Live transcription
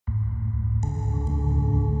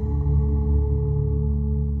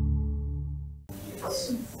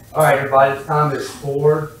All right, everybody, this time is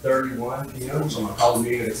 4:31 p.m. So I'm going to call the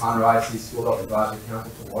meeting of the Conroe ISD School Health Advisory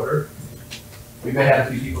Council to order. We may have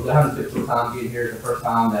a few people that haven't spent some time getting here. It's the first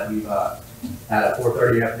time that we've had a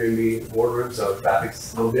 4:30 afternoon meeting in the boardroom, so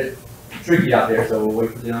traffic's a little bit tricky out there. So we'll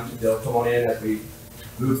wait for them to come on in as we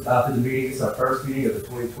move through the meeting. It's our first meeting of the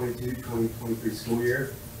 2022-2023 school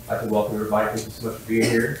year. I'd like to welcome everybody. Thank you so much for being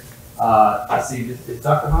here. I see, is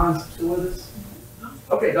Dr. Hans still with us?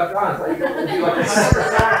 Okay, Dr. Hans, how you doing? Would you like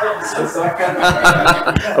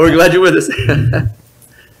to We're glad you're with us.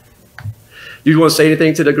 You want to say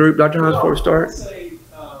anything to the group, Dr. Hans, before we start? Thank you.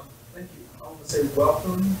 I want to say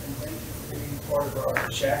welcome and thank you for being part of our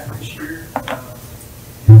chat this year.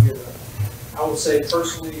 I will say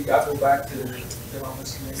personally, I go back to been on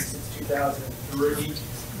this committee since 2003.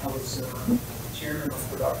 I was chairman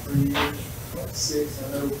for about 3 years, about 6. I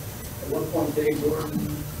know at one point Dave Gordon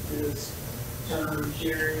did his Turner,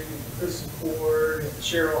 Sherry, Kristen Ford, and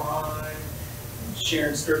Cheryl Hine,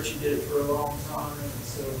 Sharon Sturchy did it for a long time, and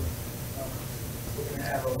so we're going to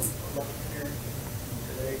have a lucky parent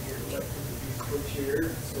today here elected to be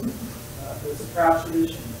co-chair. So it's a proud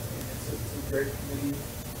tradition, and it's a great committee.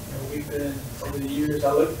 We've been, over the years,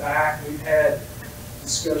 I look back, we've had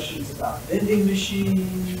discussions about vending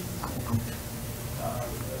machines, and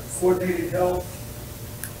coordinated health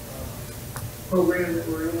program that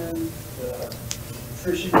we're in, the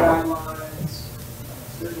nutrition guidelines.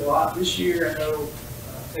 So there's a lot. This year, I know,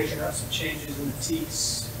 taking up some changes in the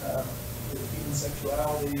TEKS with human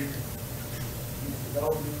sexuality, human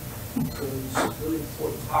development. So there's really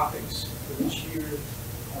important topics for this year.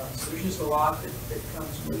 So there's just a lot that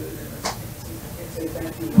comes with it, and I can't say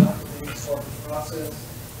thank you enough for being part of the process.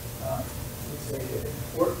 It's an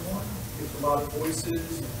important one. Gives a lot of voices.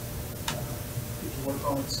 And, we can work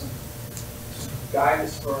on some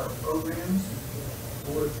guidance for our programs.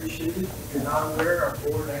 The board appreciates it. If you're not aware, our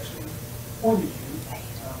board actually appointed you at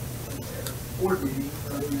a board meeting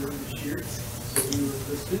earlier this year, so you were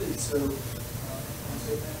listed. And so I want to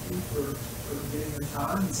say thank you for getting your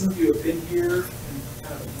time. And some of you have been here and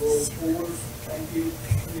kind of rolled forward. Thank you.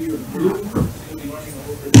 Some of you are new. You'll be learning a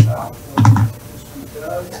little bit about what this group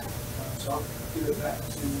does. So I'll give it back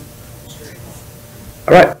to Mr. Engel.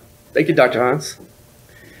 All right. Thank you, Dr. Hans.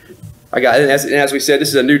 I got it. As we said, this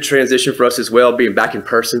is a new transition for us as well. Being back in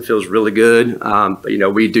person feels really good. But,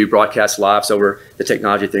 we do broadcast live, so the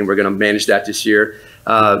technology thing, we're going to manage that this year.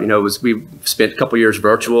 We spent a couple years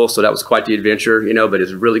virtual, so that was quite the adventure, but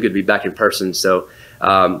it's really good to be back in person. So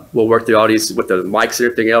we'll work the audience with the mics and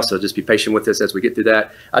everything else, so just be patient with us as we get through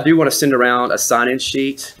that. I do want to send around a sign-in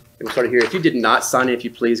sheet. We'll start here. If you did not sign in, if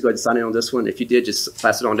you please go ahead and sign in on this one. If you did, just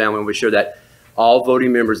pass it on down. We'll be sure that all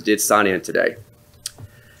voting members did sign in today.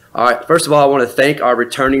 All right, first of all, I want to thank our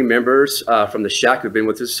returning members from the SHAC who've been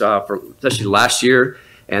with us especially last year,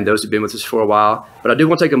 and those who've been with us for a while. But I do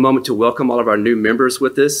want to take a moment to welcome all of our new members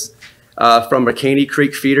with us. From McCaney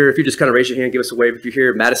Creek Feeder, if you just kind of raise your hand, give us a wave if you're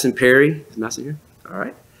here. Madison Perry, is Madison here? All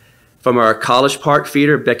right. From our College Park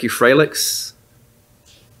Feeder, Becky Fralix,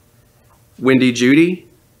 Wendy Judy,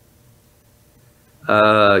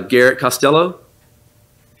 Garrett Costello,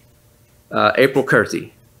 April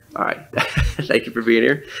Curthy. All right, thank you for being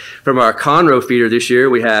here. From our Conroe Feeder this year,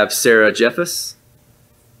 we have Sarah Jeffus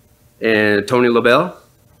and Tony LaBelle.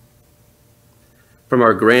 From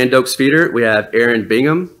our Grand Oaks Feeder, we have Aaron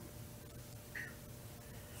Bingham.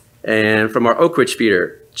 And from our Oak Ridge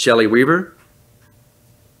Feeder, Shelly Weaver.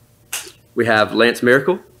 We have Lance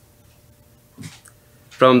Miracle.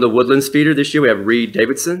 From the Woodlands Feeder this year, we have Reed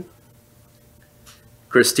Davidson,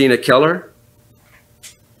 Christina Keller,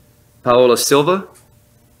 Paola Silva,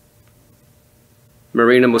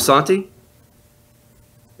 Marina Musanti,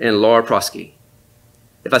 and Laura Prosky.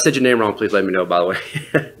 If I said your name wrong, please let me know, by the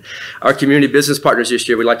way. Our community business partners this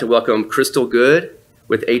year, we'd like to welcome Crystal Good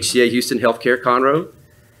with HCA Houston Healthcare Conroe.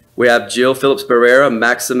 We have Jill Phillips Barrera,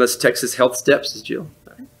 Maximus Texas Health Steps. Is Jill?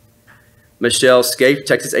 Right. Michelle Scape,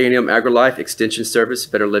 Texas A&M AgriLife Extension Service,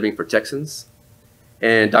 Better Living for Texans.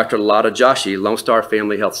 And Dr. Lada Joshi, Lone Star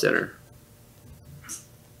Family Health Center.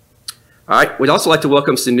 All right, we'd also like to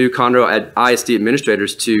welcome some new Conroe ISD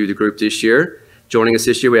administrators to the group this year. Joining us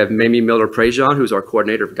this year, we have Mamie Miller-Prejean, who's our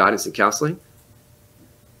coordinator of guidance and counseling.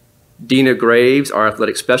 Dina Graves, our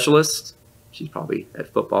athletic specialist. She's probably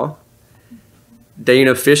at football.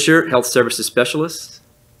 Dana Fisher, health services specialist.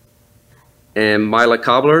 And Mila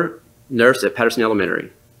Cobbler, nurse at Patterson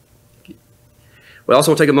Elementary. We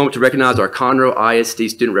also want to take a moment to recognize our Conroe ISD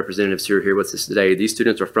student representatives who are here with us today. These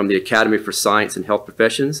students are from the Academy for Science and Health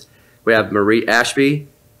Professions. We have Marie Ashby,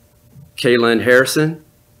 Kaylin Harrison,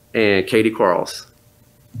 and Katie Quarles.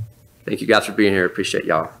 Thank you guys for being here. Appreciate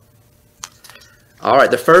y'all. All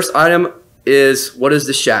right, the first item is, what is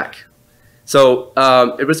the shack? So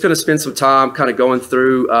we're just going to spend some time kind of going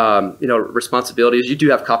through, responsibilities. You do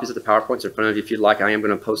have copies of the PowerPoints in front of you if you'd like. I am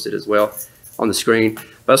going to post it as well on the screen.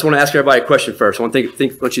 But I just want to ask everybody a question first. I want you to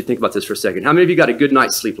think about this for a second. How many of you got a good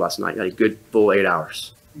night's sleep last night? Got a good full 8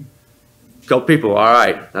 hours? Couple people. All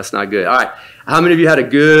right, that's not good. All right, how many of you had a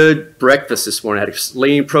good breakfast this morning? Had a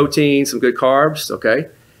lean protein, some good carbs? Okay.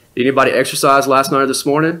 Did anybody exercise last night or this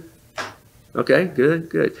morning? Okay,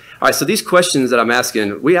 good. All right, so these questions that I'm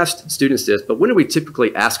asking, we ask students this, but when do we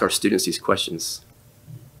typically ask our students these questions?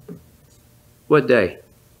 What day?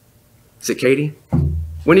 Is it Katie?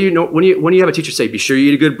 When do you have a teacher say, be sure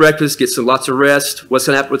you eat a good breakfast, get some lots of rest? What's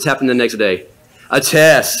going to happen? What's happening the next day? A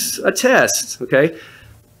test, okay?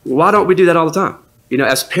 Why don't we do that all the time?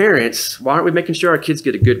 As parents, why aren't we making sure our kids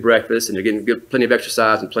get a good breakfast and they're getting plenty of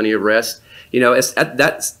exercise and plenty of rest? That's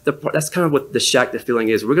kind of what the shack, the feeling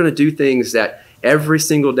is. We're going to do things that every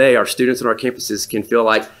single day our students on our campuses can feel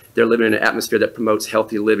like they're living in an atmosphere that promotes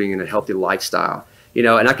healthy living and a healthy lifestyle. And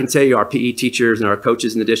I can tell you, our PE teachers and our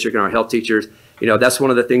coaches in the district and our health teachers, that's one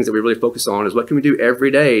of the things that we really focus on is what can we do every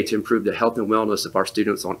day to improve the health and wellness of our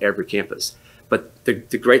students on every campus. But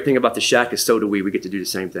the great thing about the shack is so do we get to do the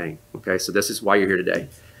same thing. Okay, so this is why you're here today.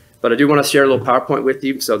 But I do want to share a little PowerPoint with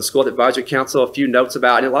you. So the School Advisory Council, a few notes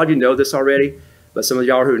about, and a lot of you know this already, but some of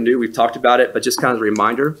y'all who are new, we've talked about it, but just kind of a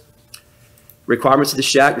reminder. Requirements of the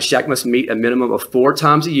shack must meet a minimum of 4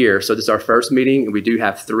 times a year. So this is our first meeting, and we do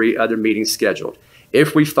have 3 other meetings scheduled.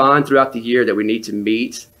 If we find throughout the year that we need to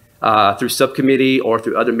meet through subcommittee or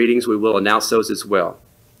through other meetings, we will announce those as well.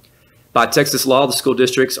 By Texas law, the school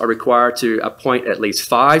districts are required to appoint at least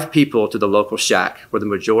 5 people to the local shack, where the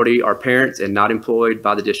majority are parents and not employed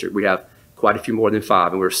by the district. We have quite a few more than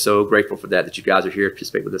 5, and we're so grateful for that you guys are here to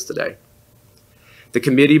participate with us today. The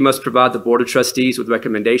committee must provide the Board of Trustees with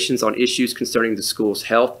recommendations on issues concerning the school's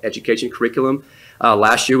health education curriculum.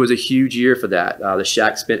 Last year was a huge year for that. The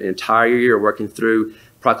shack spent an entire year working through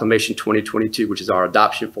Proclamation 2022, which is our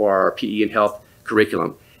adoption for our PE and health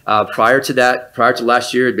curriculum. Prior to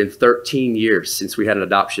last year, it had been 13 years since we had an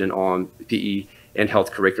adoption on PE and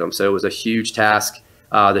health curriculum. So it was a huge task.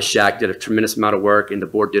 The shack did a tremendous amount of work, and the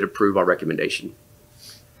board did approve our recommendation.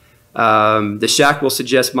 The shack will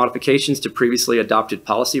suggest modifications to previously adopted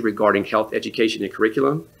policy regarding health education and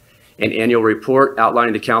curriculum. An annual report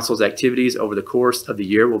outlining the council's activities over the course of the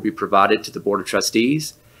year will be provided to the Board of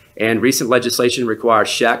Trustees. And recent legislation requires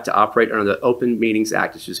shack to operate under the Open Meetings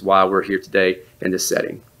Act, which is why we're here today in this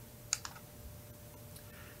setting.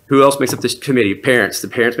 Who else makes up this committee? Parents. The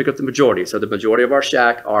parents make up the majority. So the majority of our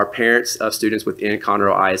shack are parents of students within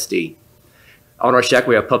Conroe ISD. On our shack,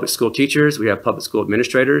 we have public school teachers, we have public school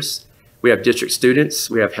administrators, we have district students,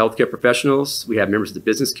 we have healthcare professionals, we have members of the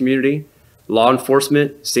business community, law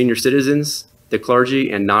enforcement, senior citizens, the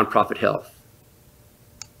clergy, and nonprofit health.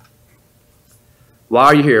 Why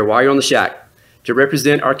are you here? Why are you on the shack? To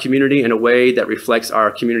represent our community in a way that reflects our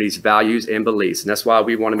community's values and beliefs. And that's why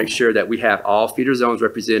we want to make sure that we have all feeder zones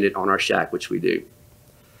represented on our shack, which we do.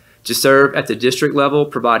 To serve at the district level,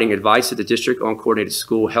 providing advice to the district on coordinated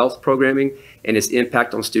school health programming and its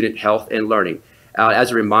impact on student health and learning.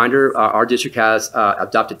 As a reminder, our district has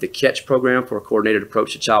adopted the CATCH program for a coordinated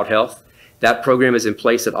approach to child health. That program is in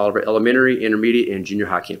place at all of our elementary, intermediate, and junior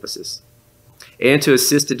high campuses. And to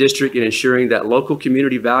assist the district in ensuring that local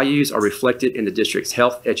community values are reflected in the district's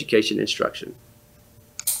health education instruction.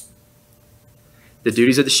 The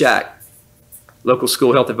duties of the shack. Local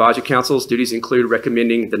School Health Advisory Council's duties include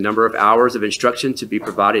recommending the number of hours of instruction to be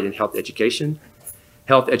provided in health education,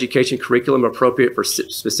 health education curriculum appropriate for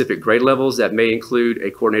specific grade levels that may include a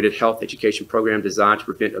coordinated health education program designed to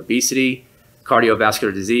prevent obesity,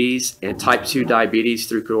 cardiovascular disease, and type 2 diabetes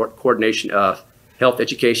through coordination of health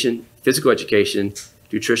education, physical education,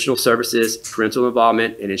 nutritional services, parental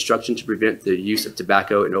involvement, and instruction to prevent the use of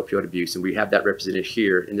tobacco and opioid abuse. And we have that represented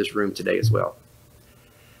here in this room today as well.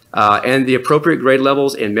 And the appropriate grade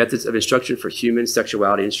levels and methods of instruction for human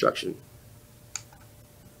sexuality instruction.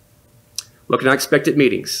 Looking at expected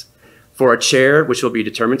meetings. For a chair, which will be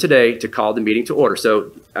determined today, to call the meeting to order.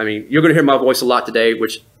 So, I mean, you're going to hear my voice a lot today,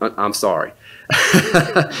 which I'm sorry.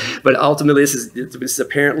 But ultimately, this is a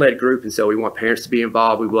parent-led group, and so we want parents to be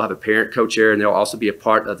involved. We will have a parent co-chair, and they'll also be a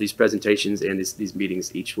part of these presentations and these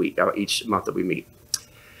meetings each week, or each month that we meet.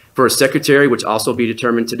 For a secretary, which also be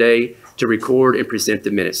determined today, to record and present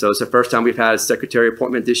the minutes. So it's the first time we've had a secretary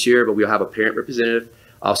appointment this year, but we'll have a parent representative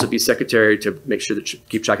also be secretary to make sure that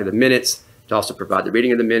keep track of the minutes, to also provide the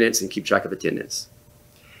reading of the minutes and keep track of attendance.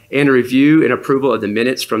 And a review and approval of the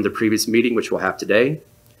minutes from the previous meeting, which we'll have today.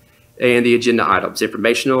 and the agenda items,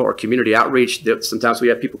 informational or community outreach. Sometimes we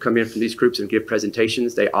have people come in from these groups and give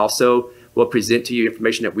presentations. They also will present to you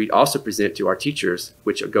information that we also present to our teachers,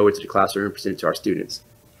 which go into the classroom and present to our students.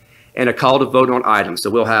 And a call to vote on items. So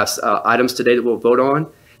we'll have items today that we'll vote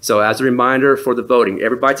on. So as a reminder for the voting,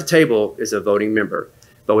 everybody at the table is a voting member.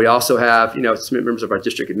 But we also have, some members of our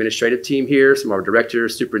district administrative team here, some of our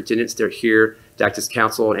directors, superintendents. They're here to act as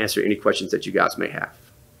counsel and answer any questions that you guys may have.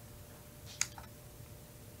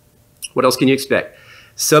 What else can you expect?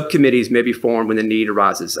 Subcommittees may be formed when the need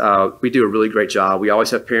arises. We do a really great job. We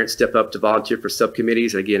always have parents step up to volunteer for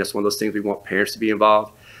subcommittees. And again, it's one of those things we want parents to be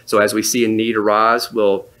involved. So as we see a need arise,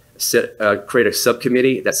 we'll create a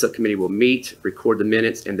subcommittee. That subcommittee will meet, record the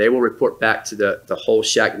minutes, and they will report back to the whole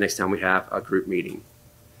SHAC the next time we have a group meeting.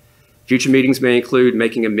 Future meetings may include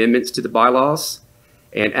making amendments to the bylaws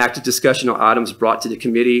and active discussion on items brought to the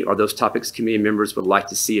committee or those topics committee members would like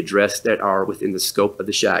to see addressed that are within the scope of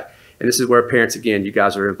the SHAC. And this is where parents, again, you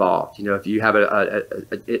guys are involved. If you have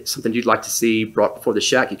something you'd like to see brought before the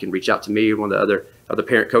SHAC, you can reach out to me or one of the other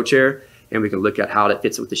parent co-chair, and we can look at how that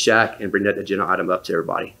fits with the SHAC and bring that agenda item up to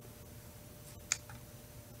everybody.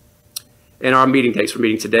 And our meeting dates for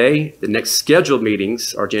meeting today, the next scheduled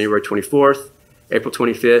meetings are January 24th, April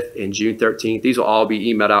 25th, and June 13th. These will all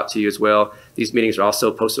be emailed out to you as well. These meetings are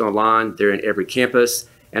also posted online. They're in every campus.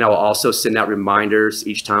 And I will also send out reminders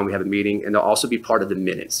each time we have a meeting, and they'll also be part of the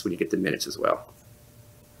minutes when you get the minutes as well.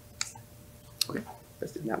 Okay,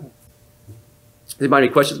 let's do that one. Anybody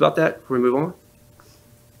any questions about that before we move on?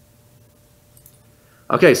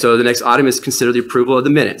 Okay, so the next item is consider the approval of the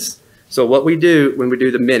minutes. So what we do when we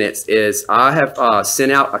do the minutes is I have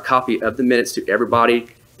sent out a copy of the minutes to everybody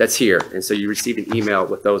that's here. And so you receive an email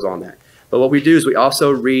with those on that. But what we do is we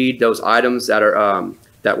also read those items that are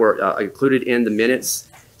that were included in the minutes,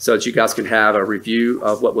 so that you guys can have a review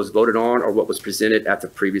of what was voted on or what was presented at the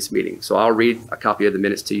previous meeting. So I'll read a copy of the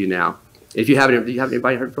minutes to you now. If you haven't, do you have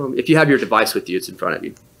anybody heard from them? If you have your device with you, it's in front of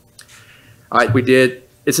you. All right,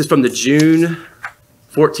 this is from the June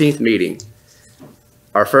 14th meeting.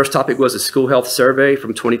 Our first topic was a school health survey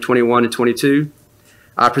from 2021 to 22.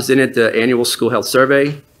 I presented the annual school health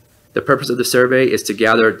survey. The purpose of the survey is to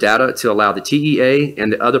gather data to allow the TEA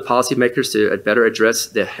and the other policymakers to better address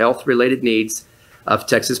the health-related needs of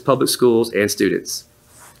Texas public schools and students.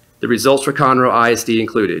 The results for Conroe ISD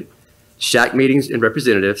included SHAC meetings and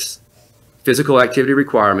representatives, physical activity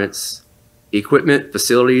requirements, equipment,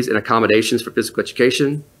 facilities, and accommodations for physical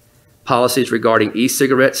education, policies regarding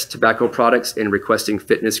e-cigarettes, tobacco products, and requesting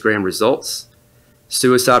FitnessGram results,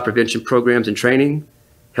 suicide prevention programs and training,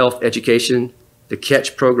 health education, the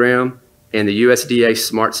CATCH program, and the USDA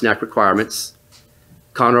Smart Snack requirements,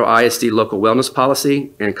 Conroe ISD local wellness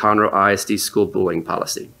policy, and Conroe ISD school bullying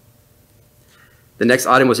policy. The next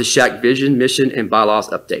item was a SHAC vision, mission, and bylaws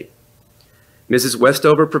update. Mrs.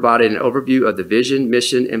 Westover provided an overview of the vision,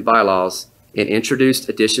 mission, and bylaws and introduced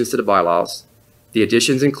additions to the bylaws. The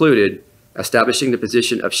additions included establishing the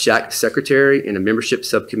position of SHAC secretary in a membership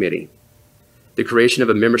subcommittee, the creation of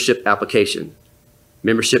a membership application,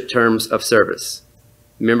 membership terms of service,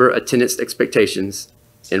 member attendance expectations,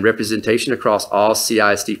 and representation across all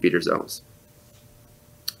CISD feeder zones.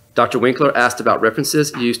 Dr. Winkler asked about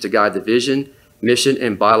references used to guide the vision, mission,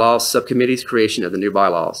 and bylaws subcommittee's creation of the new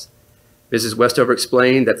bylaws. Mrs. Westover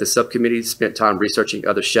explained that the subcommittee spent time researching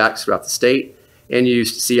other SHACs throughout the state and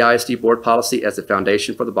used CISD board policy as the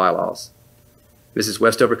foundation for the bylaws. Mrs.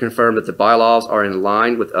 Westover confirmed that the bylaws are in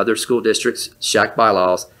line with other school districts' SHAC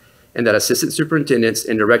bylaws and that assistant superintendents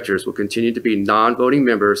and directors will continue to be non-voting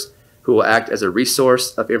members who will act as a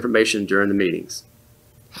resource of information during the meetings.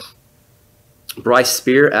 Bryce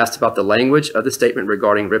Spear asked about the language of the statement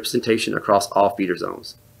regarding representation across all feeder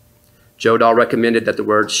zones. Joe Dahl recommended that the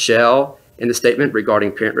word shall in the statement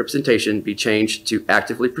regarding parent representation be changed to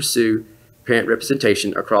actively pursue parent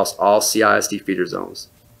representation across all CISD feeder zones.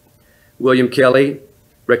 William Kelly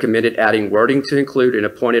recommended adding wording to include an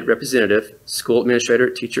appointed representative, school administrator,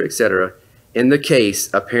 teacher, etc., in the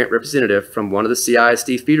case a parent representative from one of the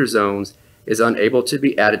CISD feeder zones is unable to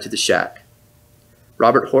be added to the SHAC.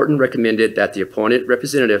 Robert Horton recommended that the appointed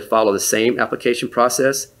representative follow the same application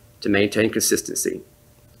process to maintain consistency.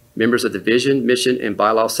 Members of the Vision, Mission, and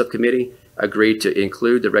Bylaws Subcommittee agreed to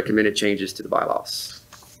include the recommended changes to the bylaws.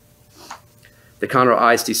 The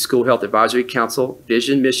Conroe ISD School Health Advisory Council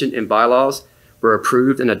Vision, Mission, and Bylaws were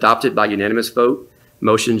approved and adopted by unanimous vote.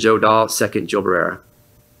 Motion Joe Dahl, second Joe Barrera.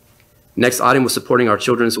 Next item was supporting our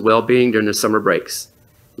children's well-being during the summer breaks.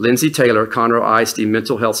 Lindsay Taylor, Conroe ISD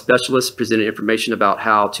mental health specialist, presented information about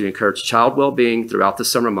how to encourage child well-being throughout the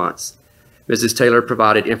summer months. Mrs. Taylor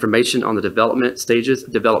provided information on the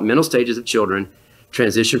developmental stages of children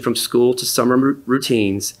transition from school to summer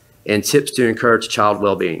routines, and tips to encourage child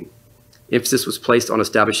well-being. Emphasis was placed on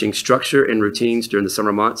establishing structure and routines during the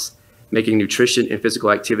summer months, making nutrition and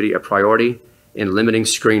physical activity a priority, and limiting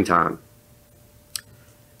screen time.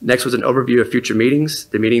 Next was an overview of future meetings.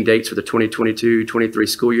 The meeting dates for the 2022-23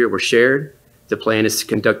 school year were shared. The plan is to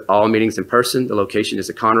conduct all meetings in person. The location is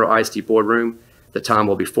the Conroe ISD Boardroom. The time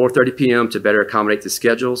will be 4:30 p.m. to better accommodate the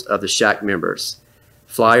schedules of the SHAC members.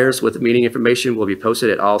 Flyers with meeting information will be posted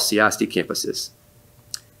at all CISD campuses.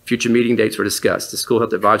 Future meeting dates were discussed. The School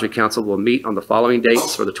Health Advisory Council will meet on the following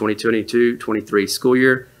dates for the 2022-23 school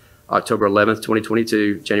year: October 11th,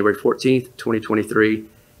 2022, January 14th, 2023,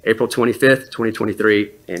 April 25th,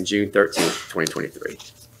 2023, and June 13th, 2023.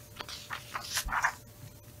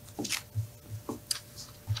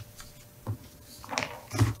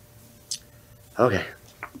 Okay,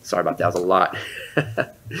 sorry about that. That was a lot.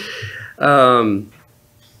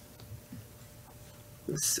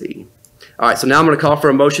 Let's see. All right, so now I'm going to call for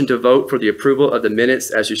a motion to vote for the approval of the minutes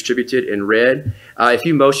as distributed and read. If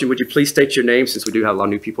you motion, would you please state your name, since we do have a lot of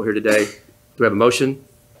new people here today? Do we have a motion?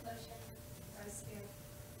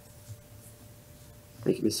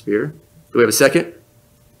 Thank you, Ms. Spear. Do we have a second?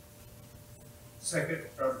 Second,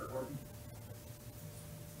 Dr. Horton.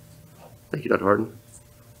 Thank you, Dr. Harden.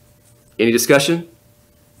 Any discussion?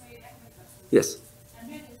 Yes.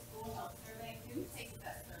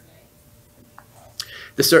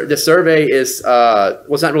 The survey is, well,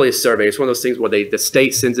 it's not really a survey. It's one of those things where the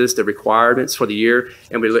state sends us the requirements for the year,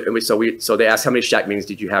 and so they ask how many SHAC meetings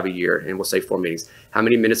did you have a year, and we'll say 4 meetings. How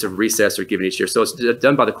many minutes of recess are given each year? So it's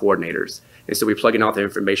done by the coordinators, and so we plug in all the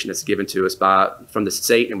information that's given to us from the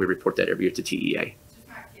state, and we report that every year to TEA.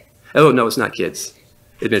 Oh no, it's not kids.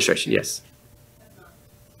 Administration, yes.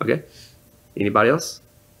 Okay. Anybody else?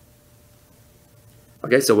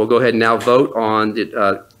 Okay, so we'll go ahead and now vote on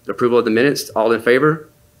the approval of the minutes. All in favor?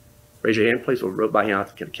 Raise your hand, please. We'll vote by hand. I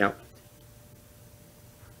can count.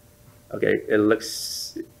 Okay, it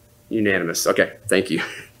looks unanimous. Okay, thank you.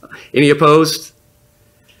 Any opposed?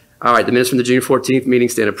 All right, the minutes from the June 14th meeting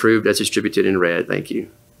stand approved as distributed and read. Thank you.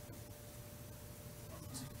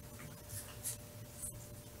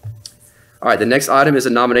 All right, the next item is a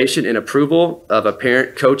nomination and approval of a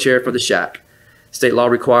parent co-chair for the SHAC. State law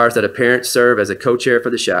requires that a parent serve as a co-chair for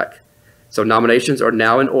the SHAC. So nominations are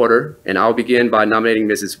now in order, and I'll begin by nominating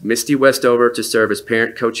Mrs. Misty Westover to serve as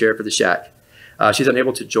parent co-chair for the SHAC. She's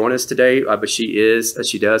unable to join us today, but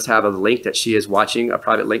she does have a link that she is watching, a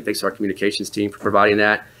private link. Thanks to our communications team for providing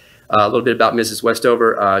that. A little bit about Mrs.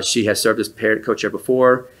 Westover. She has served as parent co-chair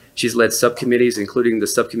before. She's led subcommittees, including the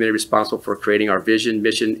subcommittee responsible for creating our vision,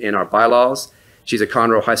 mission, and our bylaws. She's a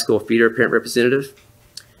Conroe High School feeder parent representative.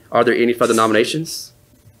 Are there any further nominations?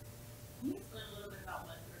 Can you explain a little bit about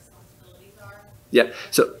what the responsibilities are? Yeah,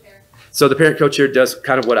 so the parent co-chair does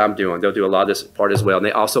kind of what I'm doing. They'll do a lot of this part as well. And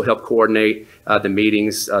they also help coordinate the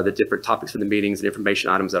meetings, the different topics of the meetings and information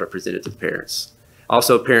items that are presented to the parents.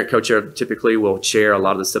 Also, parent co-chair typically will chair a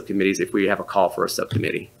lot of the subcommittees if we have a call for a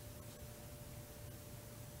subcommittee.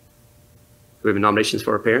 Do we have nominations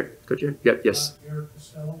for our parent co-chair? Yep, yes. Garrett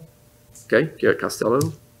Costello. Okay, Garrett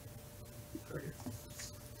Costello.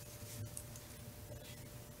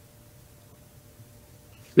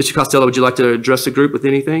 Mr. Costello, would you like to address the group with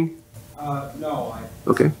anything? No, I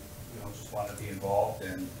Okay. just want to be involved,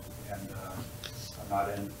 and I'm not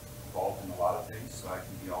involved in a lot of things, so I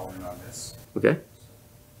can be all in on this. Okay.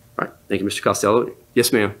 All right. Thank you, Mr. Costello.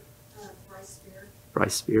 Yes, ma'am. Bryce Spear.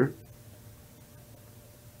 Bryce Spear.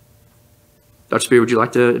 Dr. Spear, would you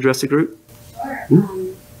like to address the group? Sure.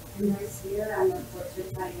 I'm Bryce Spear. I'm a board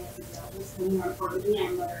certified development school. More importantly,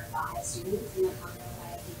 I'm a mother of 5 students in the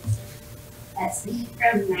Conroe ISD district. That's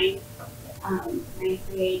from ninth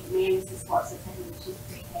grade. My youngest is 4, so technically she's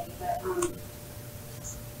pre-K. But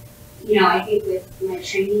I think with my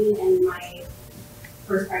training and my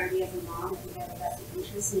first priority as a mom, I think I have a vested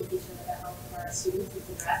interest in making sure that the health of our students is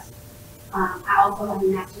addressed. I also have a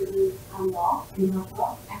master's in law, in health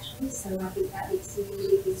law, actually, so I think that makes me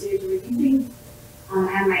really consider to review things. I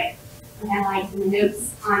have my highlights and the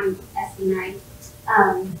notes on SB9.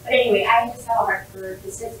 But anyway, I just have a heart for the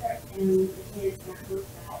district and the kids, and I hope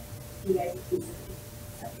that you guys would consider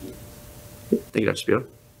something. Thank you, Dr. Spear.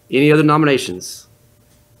 Any other nominations?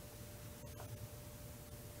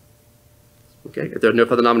 Okay, if there are no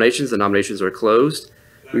further nominations, the nominations are closed.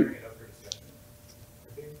 Can I bring it up for discussion?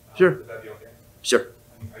 Okay. Sure. Would that be okay? Sure.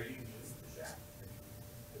 Are you new to the SHAC?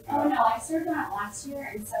 Oh no, I served on it last year,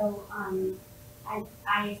 and so I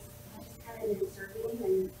just kind of been serving,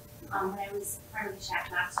 and but I was part of the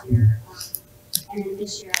SHAC last year, and then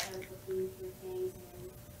this year I was looking through things and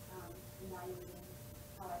evaluating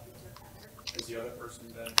how I could serve better. Has the other person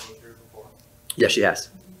been co-chair before? Yes, she has.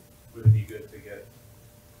 Would it be good to get?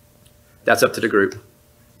 That's up to the group.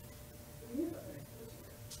 No,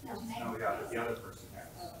 No, yeah, but the other person has.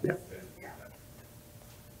 Yeah. Okay.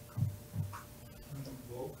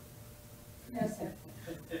 no, sir.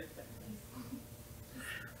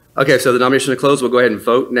 Okay, so the nomination is closed. We'll go ahead and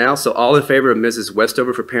vote now. So all in favor of Mrs.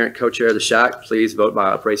 Westover for parent co-chair of the SHAC, please vote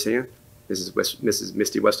by upraised hand. Mrs.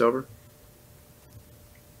 Misty Westover.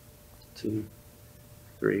 2,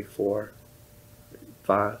 3, 4,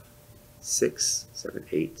 5, 6, 7,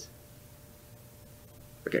 8.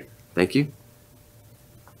 Okay, thank you.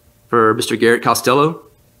 For Mr. Garrett Costello,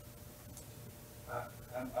 Can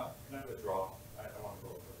I withdraw? I want to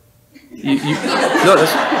vote for no,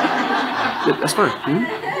 that's fine. Mhm.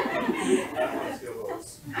 it. I don't want to steal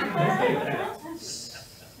votes.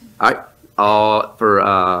 All right,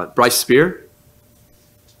 for Bryce Spear.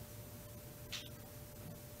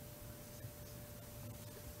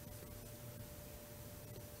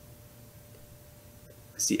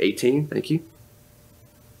 I see 18, thank you.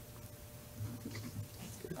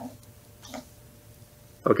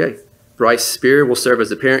 Okay, Bryce Spear will serve as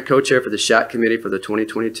the parent co-chair for the SHAC committee for the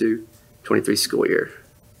 2022-23 school year.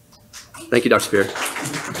 Thank you, Dr. Spear.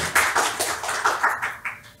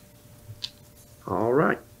 All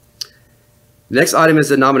right. The next item is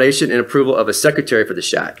the nomination and approval of a secretary for the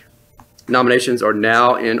SHAC. Nominations are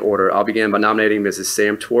now in order. I'll begin by nominating Mrs.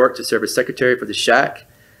 Sam Twerk to serve as secretary for the SHAC.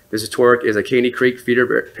 Mrs. Twerk is a Caney Creek feeder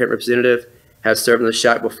parent representative, has served in the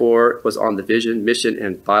SHAC before, was on the Vision, Mission,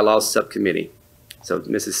 and Bylaws Subcommittee. So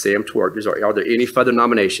Mrs. Sam Twerk, are there any further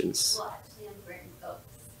nominations? Well, actually, I'm Grand Oaks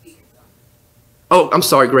speakerphone. Oh, I'm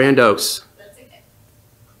sorry, Grand Oaks. That's okay.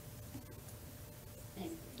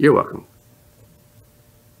 Thank you. You're welcome.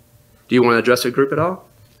 Do you want to address the group at all?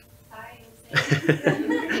 Hi, I'm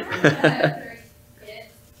Sam. I have 3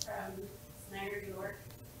 kids from Snyder, New York.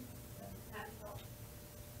 So happy to help.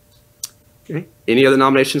 Okay. Any other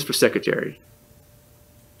nominations for secretary?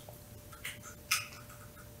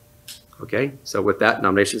 Okay, so with that,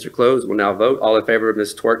 nominations are closed. We'll now vote. All in favor of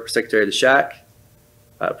Ms. Twerk for secretary of the SHAC?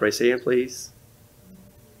 Raise your hand, please.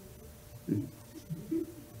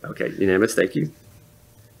 Okay, unanimous. Thank you.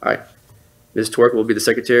 All right. Ms. Twerk will be the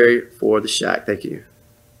secretary for the SHAC. Thank you.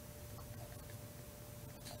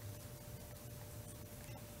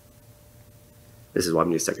 This is why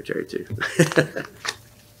we need a secretary too.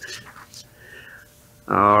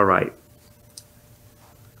 All right.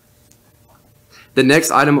 The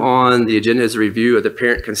next item on the agenda is a review of the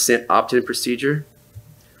parent consent opt-in procedure.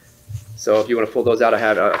 So if you want to pull those out, I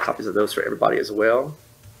have copies of those for everybody as well.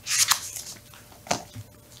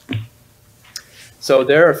 So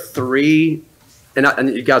there are 3, and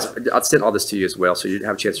you guys, I'll send all this to you as well, so you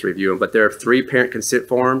have a chance to review them. But there are 3 parent consent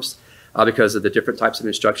forms because of the different types of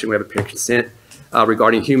instruction. We have a parent consent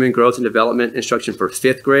regarding human growth and development instruction for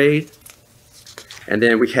 5th grade. And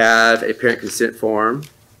then we have a parent consent form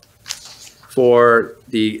for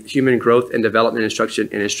the human growth and development instruction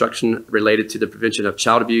and instruction related to the prevention of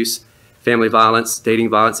child abuse, family violence, dating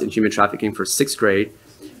violence, and human trafficking for 6th grade.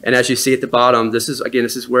 And as you see at the bottom, this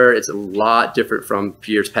is where it's a lot different from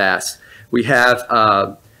years past. We have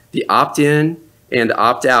the opt-in and the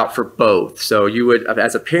opt-out for both. So you would,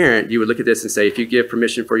 as a parent, you would look at this and say, if you give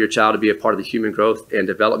permission for your child to be a part of the human growth and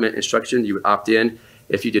development instruction, you would opt in.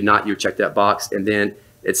 If you did not, you would check that box. And then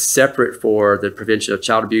it's separate for the prevention of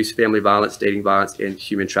child abuse, family violence, dating violence, and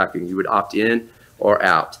human trafficking. You would opt in or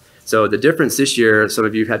out. So the difference this year, some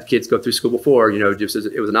of you have had kids go through school before, just as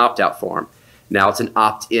it was an opt-out form. Now it's an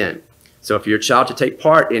opt-in. So for your child to take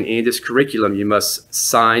part in any of this curriculum, you must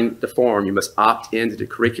sign the form. You must opt into the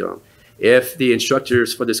curriculum. If the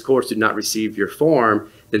instructors for this course do not receive your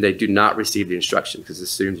form, then they do not receive the instruction because it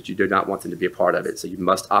assumes that you do not want them to be a part of it. So you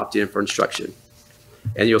must opt in for instruction.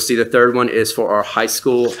 And you'll see the third one is for our high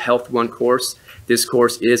school Health 1 course. This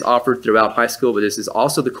course is offered throughout high school, but this is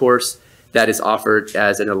also the course that is offered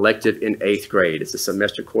as an elective in 8th grade. It's a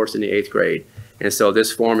semester course in the 8th grade. And so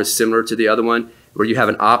this form is similar to the other one where you have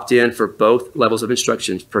an opt-in for both levels of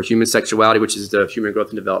instruction for human sexuality, which is the human growth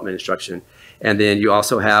and development instruction. And then you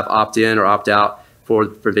also have opt-in or opt-out for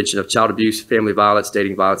the prevention of child abuse, family violence,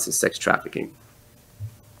 dating violence, and sex trafficking.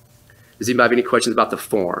 Does anybody have any questions about the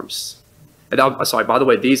forms? And I'm sorry, by the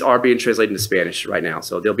way, these are being translated into Spanish right now,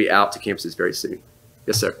 so they'll be out to campuses very soon.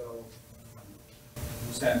 Yes, sir. So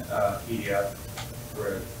you sent a PDF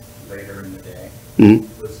for later in the day.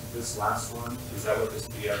 Mm-hmm. Was this last one, is that what this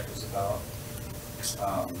PDF was about?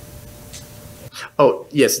 Oh,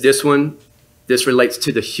 yes, this one, this relates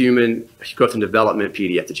to the human growth and development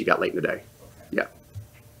PDF that you got late in the day. Okay. Yeah.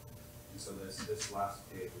 And so this last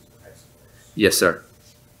page was for high school. Yes, sir.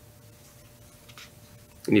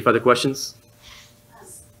 Any further questions?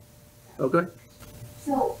 Okay.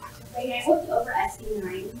 So, like, I looked over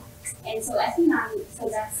SB9, and so SB9, so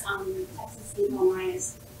that's, Texas State Online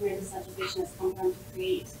is where this legislation has come from to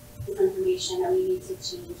create this information that we need to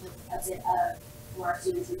change a bit of for our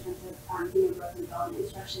students in terms of, human growth and development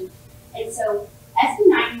instruction. And so,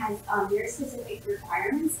 SB9 has, very specific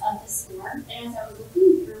requirements of the score, and as I was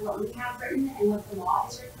looking through what we have written and what the law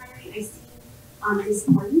is requiring, I see,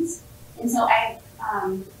 discordance. And so I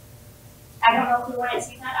don't know if we want to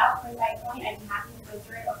take that out point by point. I'd be happy to go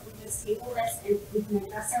through it, or if we just table this and we can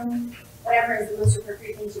address them, whatever is the most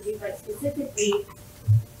appropriate thing to do. But specifically,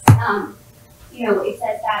 it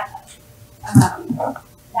says that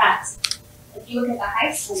that if you look at the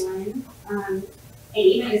high school one, and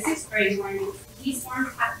even the 6th grade one, these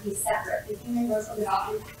forms have to be separate. The human growth and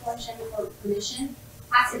development portion for permission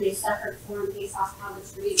has to be a separate form based off how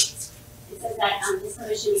it's reads. It says that this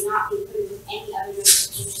permission may not be included with any other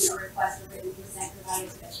notification or request or written consent provided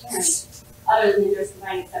to the parent, other than the notice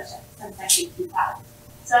provided subsection 2.5.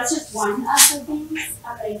 So that's just one of the things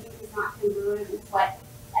that I think is not congruent with what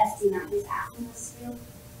SB9 is asking us to do.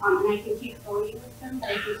 And I can keep going with them, but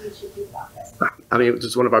I think we should think about this. I mean,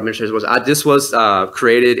 just one of our administrators was, this was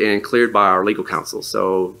created and cleared by our legal counsel.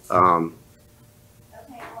 So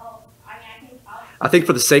I think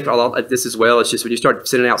for the sake of this as well, it's just when you start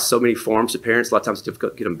sending out so many forms to parents, a lot of times it's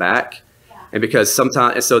difficult to get them back. Yeah. And because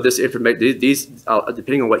sometimes, and so this information, these,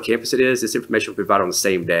 depending on what campus it is, this information will be provided on the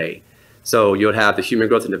same day. So you'll have the human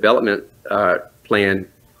growth and development plan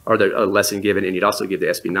or the lesson given, and you'd also give the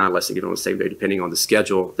SB9 lesson given on the same day, depending on the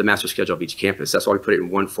schedule, the master schedule of each campus. That's why we put it in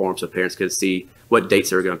one form so parents could see what dates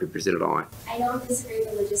they're going to be presented on. I don't disagree with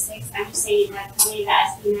the logistics. I'm just saying that the way the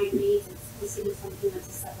SB9 reads, it's considered something that's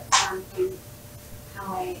a separate form from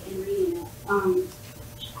how I am reading it. And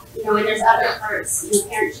there's other parts.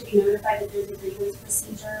 Parents should be notified that there's a grievance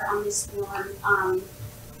procedure on this form.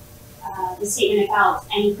 The statement about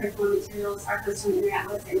any curriculum materials are posted on the internet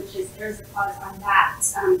website, which is there's a clause on that.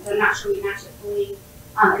 So I'm not sure we match it fully.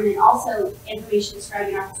 And then also information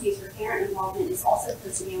describing opportunities for parent involvement is also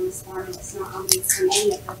posted on this form, and it's not on these from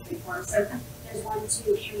any of those three forms. So there's 1,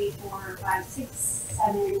 2, 3, 4, 5, 6,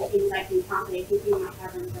 7 things I can count that I think we might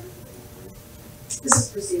have in front of. This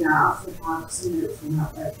is Christina. I also have some notes from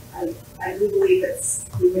that, but I do believe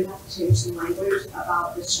we would have to change some language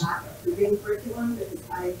about the SHAC approving curriculum, because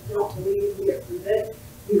I don't believe we approve it.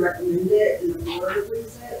 We recommend it and the board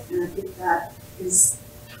approves it, and I think that is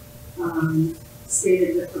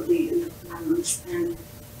stated differently in the forms. And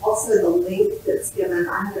also the link that's given,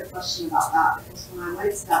 I had a question about that, because when I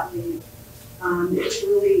went to that link, it's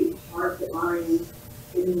really hard to find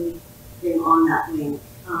anything on that link.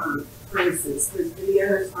 For instance, those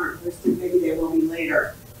videos aren't posted, maybe they will be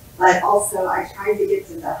later. But also, I tried to get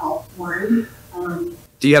to the health one.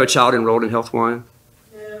 Do you have a child enrolled in Health One?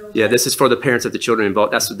 No. Yeah, this is for the parents of the children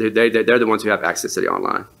involved. That's they're the ones who have access to the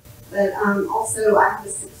online. But also, I have a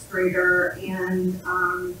 6th grader, and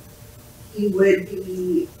he would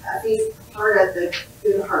be, I think, part of the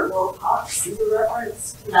Good Heart World Talks is a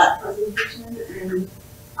reference to that presentation. And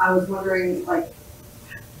I was wondering, like,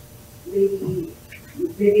 maybe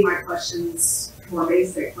my question's more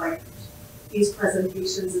basic, like these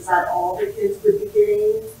presentations, is that all the kids would be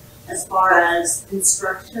getting as far as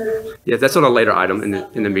instruction? Yeah, that's on a later item in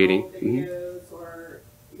the meeting. Videos or,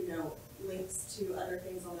 links to other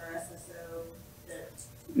things on their SSO that.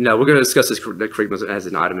 No, we're going to discuss the curriculum as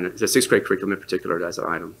an item, the 6th grade curriculum in particular as an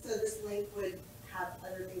item. So this link would have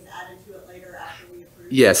other things added to it later after we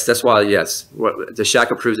approve? Yes, that's why, yes. The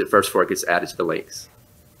SHAC approves it first before it gets added to the links.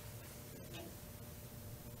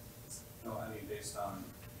 No, I mean, based on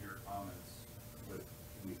your comments,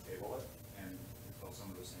 can we table it and until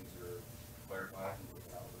some of those things are clarified and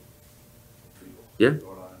worked out with legal? Yeah.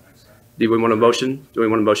 Vote on it next time. Do we want a motion? Do we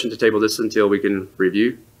want a motion to table this until we can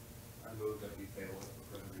review? I move that we table it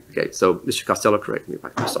for further review. Okay, so Mr. Costello, correct me if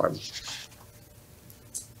I'm sorry.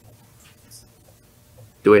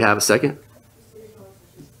 Do we have a second?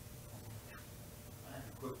 I have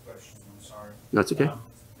a quick question, I'm sorry. That's okay.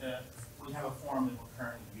 We have a form that we're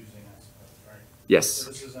currently using, I suppose, right? Yes.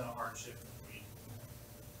 So this isn't a hardship if we,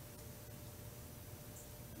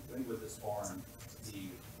 I think with this forum,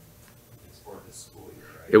 it's for this school year,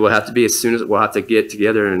 right? It will have to be as soon as we'll have to get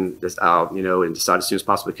together and just out, and decide as soon as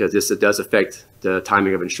possible, because this does affect the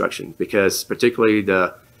timing of instruction, because particularly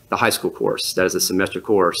the high school course, that is a semester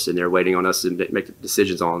course, and they're waiting on us to make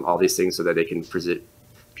decisions on all these things so that they can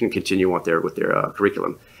continue on with their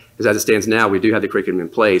curriculum. Because as it stands now, we do have the curriculum in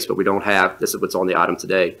place, but we don't have, this is what's on the item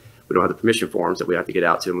today, we don't have the permission forms that we have to get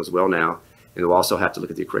out to them as well now, and we'll also have to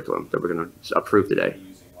look at the curriculum that we're going to approve today.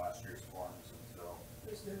 Using last year's forms until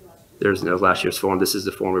this There's no last year's form. This is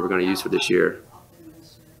the form we were going to use for this year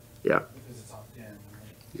Because it's opt-in, right?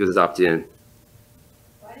 because it's opt-in.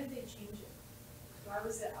 Why did they change it? Why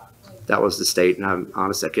was it like? That was the state, and I'm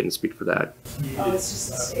honest, I couldn't speak for that. Oh, it's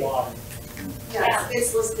just a state. Yeah,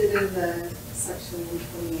 it's listed in the section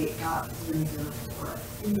 128.004.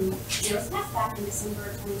 It was passed back in December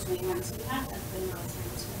of 2021, so we have been no time to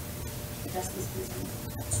adjust this concern.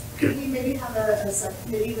 Could we maybe have a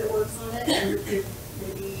subcommittee that works on it and we could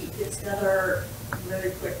maybe get together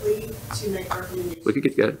very quickly to make recommendations? We could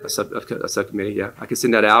get together, a subcommittee, yeah. I could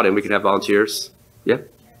send that out and we can have volunteers. Yeah.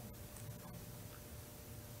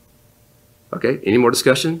 Okay, any more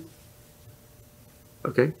discussion?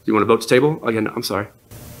 Okay, do you want to vote to table? Again, I'm sorry.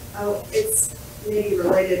 Oh, it's maybe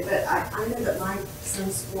related, but I know that my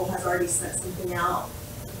son's school has already sent something out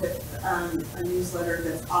with a newsletter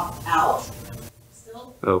that's opt-out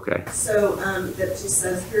still. Okay, So that just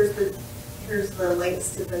says, here's the links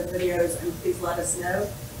to the videos and please let us know.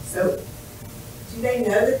 So do they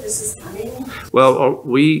know that this is coming? well, are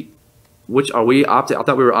we opting, I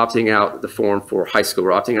thought we were opting out the form for high school.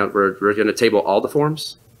 We're opting out, we're going to table all the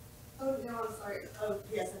forms? Oh, no, I'm sorry. Oh,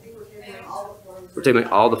 yes, I think we're tabling all the forms. We're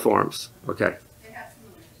tabling all the forms, okay. They have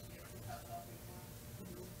similar issues across all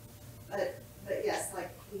three But yes,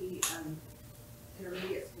 like the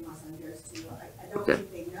intermediate school my son goes to, I don't Okay.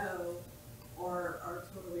 think they know or are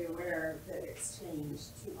totally aware that it's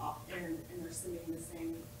changed to opt-in and they're sending the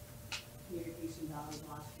same communication values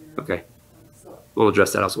last year. Okay, So, we'll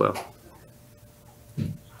address that as well.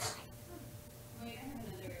 Wait, I have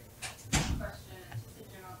another question, just a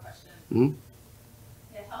general question. Mhm.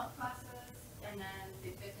 The health classes and then the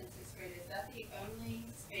fifth and sixth grade, is that the only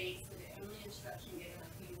space, or the only instruction given on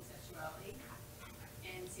human sexuality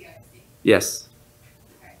in CISD? Yes,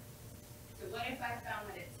 Okay. So what if I found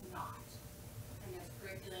that it's not? And there's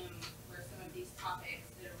curriculum where some of these topics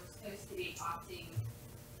that we're supposed to be opting,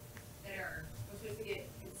 we're supposed to get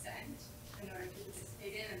consent in order to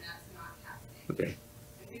participate in, and that's not happening? okay.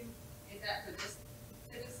 Is that for this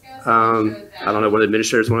to discuss? I don't know whether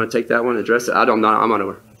administrators want to take that one, address it. I'm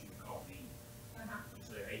unaware. Don't you call me Uh-huh. and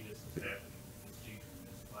say, hey, this is happening, this teacher in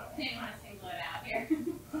this class. I didn't want to single it out here.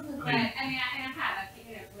 But, I mean, and I have, I've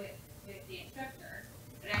taken it with the instructor,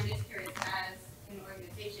 but I'm just curious as an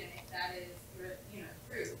organization, if that is,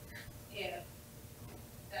 approved, if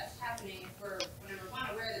that's happening, if we're, number one,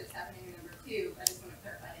 aware that it's happening, and number two, I just want to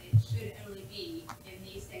clarify that it should only be in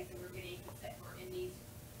these things that we're getting consent for, in these,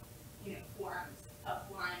 forums,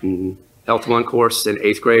 upline. Mhm. Health 1 course in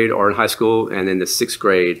 8th grade or in high school, and then the 6th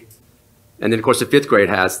grade. And then, of course, the 5th grade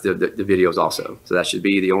has the videos also. So that should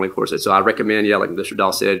be the only course. So I recommend, yeah, like Mr.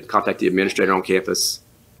 Dahl said, contact the administrator on campus.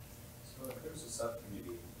 So if there's a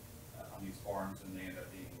subcommittee on these forms and they end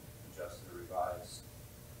up being adjusted or revised,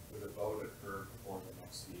 would a vote occur before the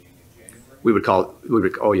next meeting in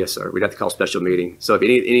January? Oh, yes, sir. We'd have to call a special meeting. So if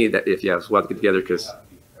any of that, yes, we'll have to get together because Have to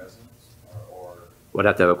be present or we'll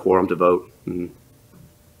have to have a quorum to vote. Mhm.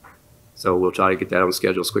 So we'll try to get that on the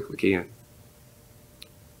schedule as quickly as we can.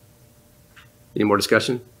 Any more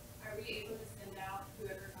discussion? Are we able to send out,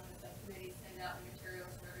 whoever's on the subcommittee, send out the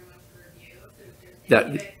materials for everyone to review? So if there's That-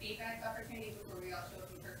 any good feedback opportunity before we all show up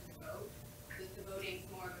in person to vote, because the voting's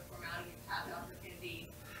more of a formality, we have the opportunity.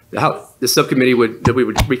 The subcommittee we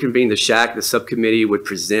would reconvene the SHAC. The subcommittee would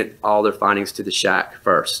present all their findings to the SHAC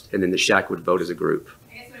first, and then the SHAC would vote as a group.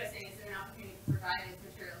 I guess what I'm saying is there an opportunity to provide these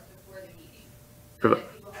materials before the meeting? So Provi-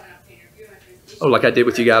 that people have an opportunity to review them if there's issues. Oh, like I did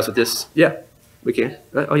with you guys with this? Yeah, we can.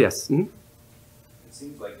 Oh, yes. Mhm. it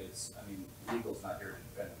seems like it's, I mean, legal's not here to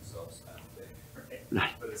defend themselves, I don't think, right?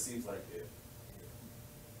 Right. But it seems like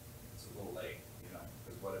it's a little late,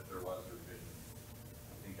 because what if there was a revision?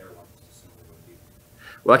 I think everyone just assumed it would be.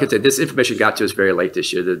 Well, like I said, this information got to us very late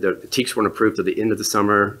this year. The TEKS weren't approved till the end of the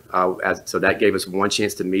summer. So that gave us one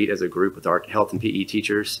chance to meet as a group with our health and PE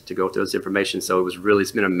teachers to go through this information. So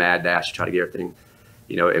it's been a mad dash to try to get everything,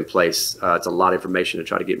 in place. It's a lot of information to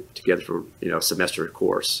try to get together for, a semester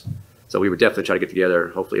course. So we would definitely try to get together,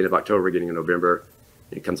 hopefully end of October, beginning of November,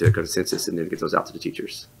 and come to a consensus and then get those out to the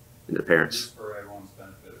teachers and the parents. Just for everyone's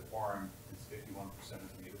benefit, a quorum is 51%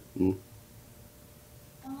 is needed.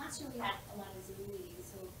 Well, last year we had a lot of Zoom meetings,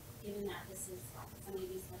 so given that this is, some of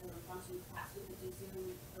these have a function class, we could do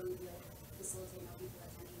Zoom, or we would facilitate more people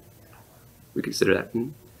attending if they're at work. We consider that.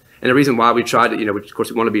 Mhm. And the reason why we tried to, of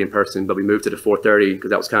course, we want to be in person, but we moved to the 4:30 because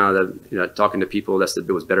that was kind of the, talking to people,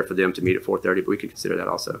 it was better for them to meet at 4:30, but we could consider that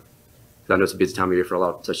also. Because I know it's a busy time of year for a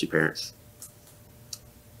lot of, especially parents.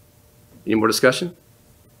 Any more discussion?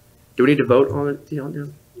 Do we need to vote on it,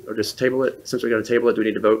 or just table it? Since we're going to table it, do we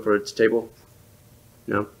need to vote for it to table?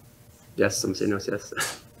 No? Yes, someone say no, yes.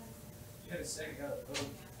 You had a second, got a vote.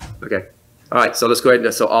 Okay. All right. So let's go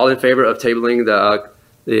ahead. So all in favor of tabling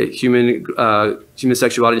the human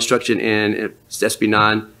sexuality instruction and SB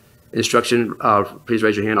 9 instruction, please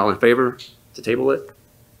raise your hand. All in favor to table it?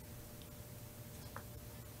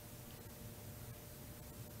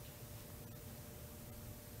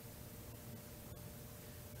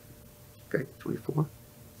 Okay, 24.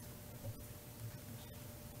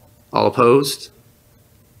 All opposed?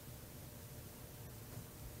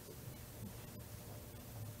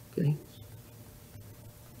 Okay.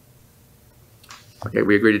 Okay,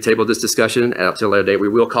 we agree to table this discussion until a later date. We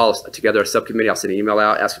will call together a subcommittee. I'll send an email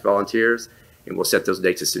out, ask for volunteers, and we'll set those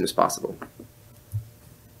dates as soon as possible.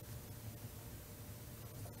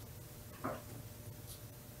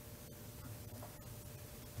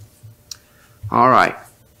 All right.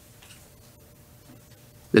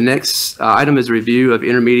 The next item is a review of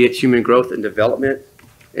intermediate human growth and development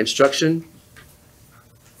instruction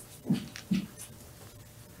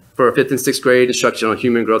for 5th and 6th grade instruction on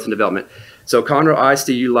human growth and development. So Conroe ISD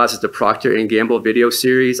utilizes the Procter & Gamble video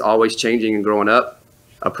series, Always Changing and Growing Up,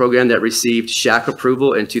 a program that received SHAC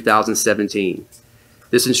approval in 2017.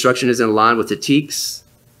 This instruction is in line with the TEKS.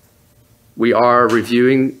 We are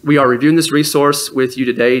reviewing this resource with you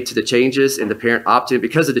today to the changes in the parent opt-in,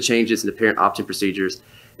 because of the changes in the parent opt-in procedures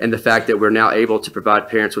and the fact that we're now able to provide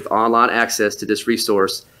parents with online access to this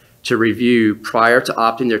resource to review prior to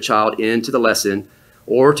opting their child into the lesson,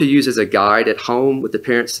 or to use as a guide at home with the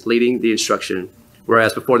parents leading the instruction.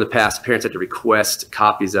 Whereas before in the past, parents had to request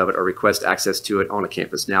copies of it or request access to it on a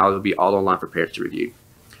campus. Now it will be all online for parents to review.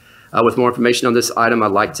 With more information on this item,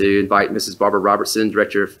 I'd like to invite Mrs. Barbara Robertson,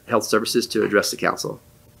 Director of Health Services, to address the council.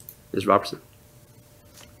 Ms. Robertson.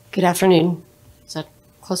 Good afternoon. Is that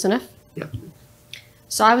close enough? Yeah.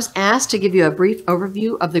 So I was asked to give you a brief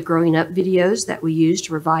overview of the Growing Up videos that we use to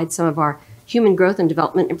provide some of our human growth and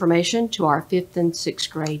development information to our 5th and 6th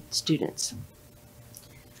grade students.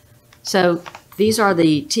 So these are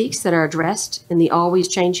the TEKS that are addressed in the Always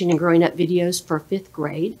Changing and Growing Up videos for 5th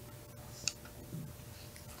grade.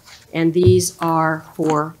 And these are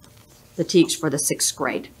for the TEKS for the 6th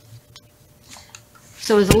grade.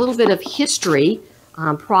 So as a little bit of history,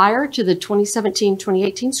 prior to the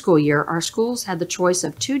 2017-2018 school year, our schools had the choice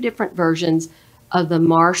of 2 different versions of the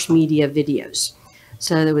Marsh Media videos.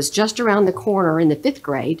 So there was Just Around the Corner in the 5th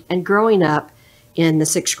grade and Growing Up in the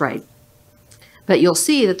 6th grade. But you'll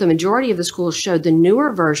see that the majority of the schools showed the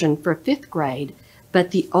newer version for 5th grade, but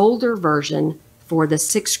the older version for the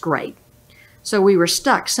 6th grade. So we were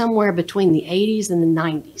stuck somewhere between the 80s and the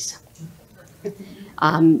 90s.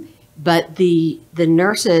 But the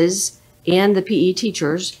nurses and the PE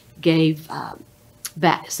teachers gave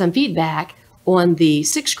back some feedback on the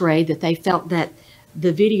 6th grade that they felt that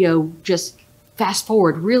the video just fast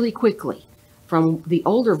forward really quickly from the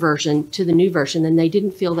older version to the new version, and they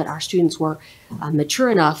didn't feel that our students were mature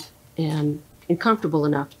enough and comfortable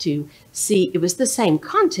enough to see it was the same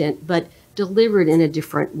content but delivered in a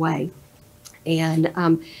different way. And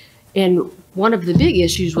one of the big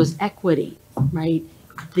issues was equity, right?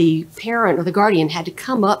 The parent or the guardian had to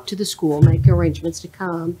come up to the school, make arrangements to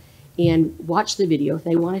come and watch the video if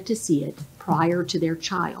they wanted to see it prior to their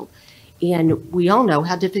child. And we all know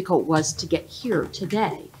how difficult it was to get here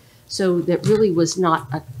today. So that really was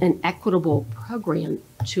not an equitable program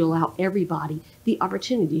to allow everybody the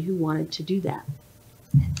opportunity who wanted to do that.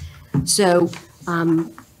 So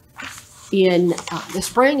in the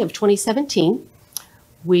spring of 2017,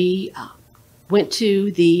 we went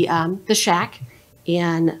to the SHAC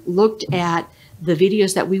and looked at the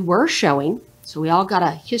videos that we were showing. So we all got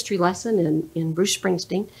a history lesson in Bruce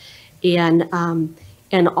Springsteen,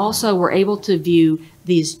 and also were able to view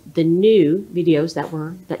the new videos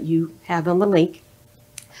that you have on the link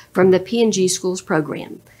from the P&G Schools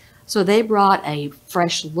program. So they brought a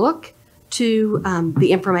fresh look to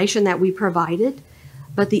the information that we provided,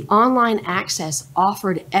 but the online access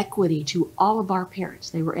offered equity to all of our parents.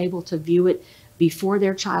 They were able to view it before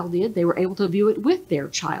their child did. They were able to view it with their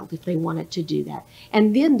child if they wanted to do that.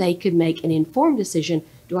 And then they could make an informed decision,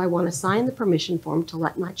 do I want to sign the permission form to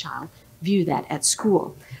let my child view that at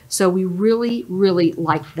school? So we really, really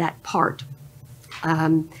liked that part.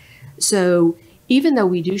 So even though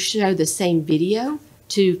we do show the same video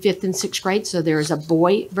to 5th and 6th grade, so there's a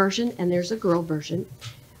boy version and there's a girl version,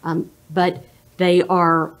 but they're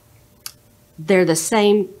the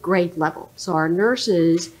same grade level. So our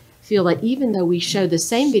nurses feel that even though we show the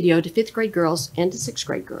same video to 5th grade girls and to 6th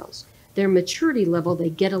grade girls, their maturity level, they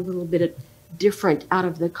get a little bit different out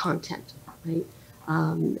of the content, right?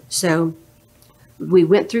 So we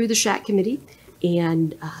went through the SHAC committee,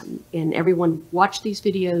 and everyone watched these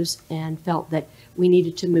videos and felt that we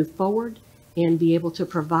needed to move forward and be able to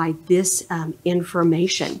provide this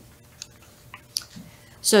information.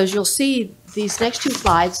 So as you'll see, these next 2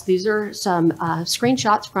 slides, these are some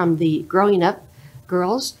screenshots from the Growing Up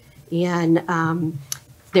girls, and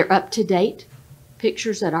they're up-to-date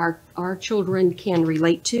pictures that our children can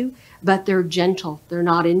relate to, but they're gentle. They're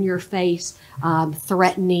not in your face,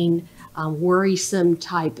 threatening, worrisome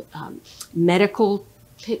type medical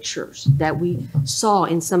pictures that we saw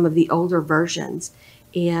in some of the older versions.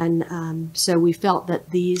 And so we felt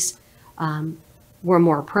that these were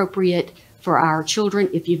more appropriate for our children.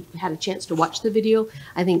 If you've had a chance to watch the video,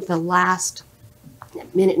 I think the last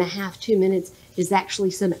minute and a half, 2 minutes is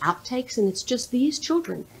actually some outtakes, and it's just these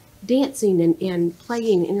children dancing and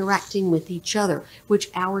playing, interacting with each other, which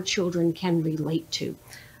our children can relate to.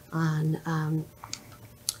 And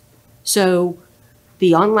so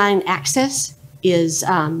the online access is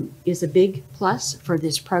a big plus for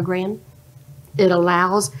this program. It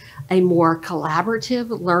allows a more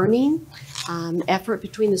collaborative learning effort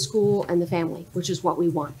between the school and the family, which is what we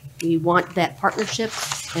want. We want that partnership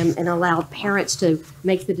and allow parents to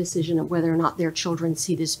make the decision of whether or not their children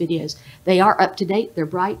see these videos. They are up to date, they're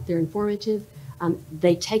bright, they're informative.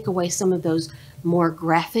 They take away some of those more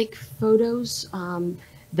graphic photos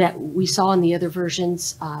that we saw in the other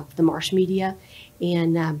versions of the Marsh Media.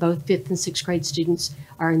 And both 5th and 6th grade students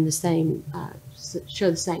are in the same,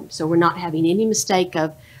 show the same. So we're not having any mistake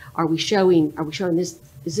of, are we showing this,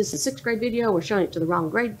 is this a 6th grade video? We're showing it to the wrong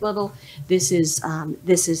grade level. This is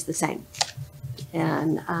the same.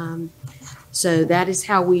 And so that is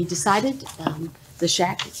how we decided. The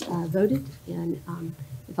SHAC voted, and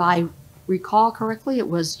if I recall correctly, it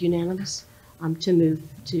was unanimous to move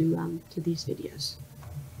to these videos.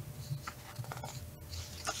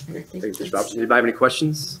 And I think Thank you, Mr. Robertson. Anybody have any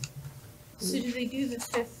questions? So do they do the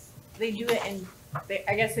 5th, they do it in,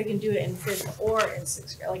 I guess they can do it in 5th or in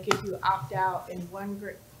 6th grade? Like if you opt out in one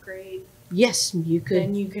grade, Yes, you could.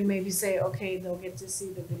 then you can maybe say, okay, they'll get to see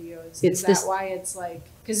the videos. It's Is this- that why it's like,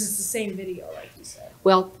 because it's the same video, like you said?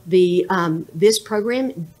 Well, this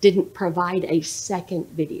program didn't provide a second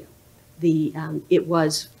video.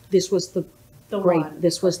 This was the The great. one.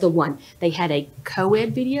 This was the one. They had a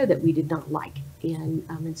co-ed video that we did not like,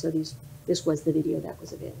 and so this was the video that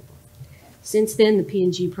was available. Since then, the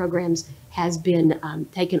P&G programs has been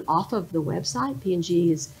taken off of the website.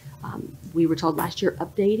 P&G is, we were told last year,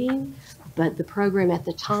 updating, but the program at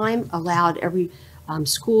the time allowed every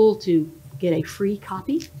school to get a free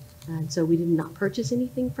copy. And so we did not purchase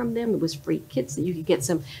anything from them. It was free kits that you could get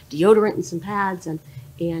some deodorant and some pads and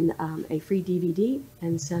a free DVD.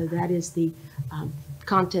 And so that is the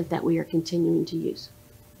content that we are continuing to use.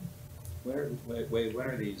 When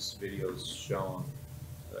are these videos shown?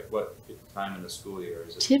 Like what time in the school year?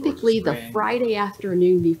 Is it Typically towards the spring? Friday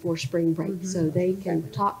afternoon before spring break, so they can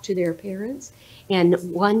talk to their parents. And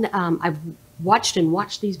I've watched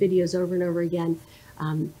these videos over and over again.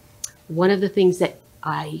 One of the things that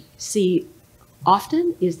I see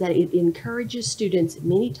often is that it encourages students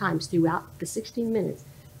many times throughout the 16 minutes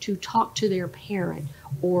to talk to their parent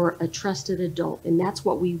or a trusted adult, and that's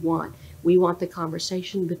what we want. We want the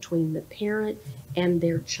conversation between the parent and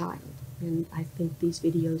their child, and I think these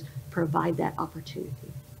videos provide that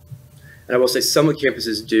opportunity. And I will say some of the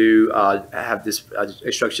campuses do have this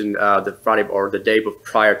instruction the Friday or the day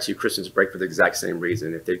prior to Christmas break for the exact same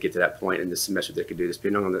reason. If they get to that point in the semester, they could do this,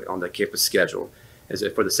 depending on the campus schedule, as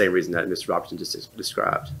for the same reason that Mr. Robertson just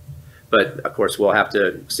described. But of course, we'll have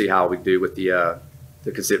to see how we do with the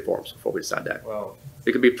consent forms before we decide that. Well,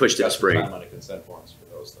 It could be pushed to the just spring. time on the consent forms for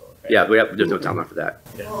those though. Okay? Yeah, there's no timeline for that.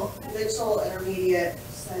 Well, Mitchell Intermediate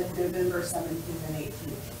said November 17th and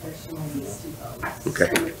 18th, they're showing these 2 votes. Okay.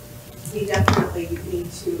 So we definitely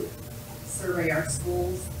need to survey our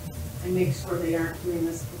schools and make sure they aren't doing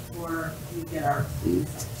this before we get our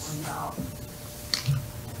consent forms out.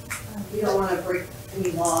 We don't want to break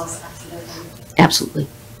any laws accidentally. Absolutely.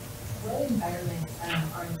 What environment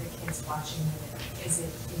are the kids watching it? Is it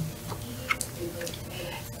in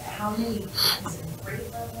PE? How many, is it in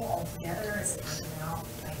grade level altogether? Is it broken out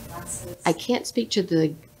by classes? I can't speak to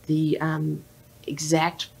the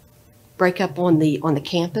exact breakup on the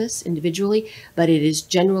campus individually, but it is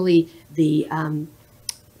generally the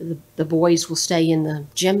boys will stay in the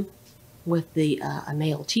gym with a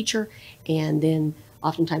male teacher, and then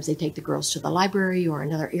oftentimes they take the girls to the library or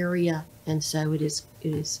another area, and so it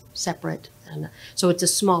is separate. And so it's a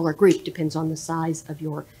smaller group, depends on the size of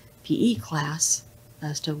your PE class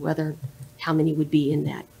as to how many would be in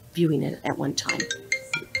that viewing it at one time.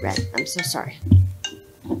 Right, I'm so sorry.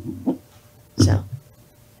 So.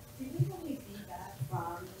 Did we have any feedback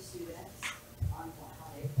from the students on how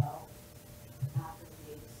they felt after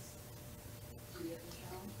the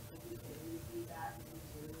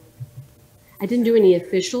I didn't do any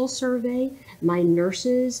official survey. My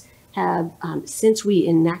nurses have, since we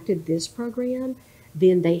enacted this program,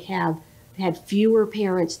 then they have had fewer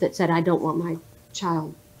parents that said, I don't want my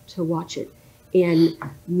child to watch it. And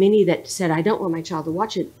many that said, I don't want my child to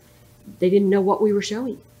watch it, they didn't know what we were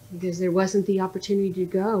showing because there wasn't the opportunity to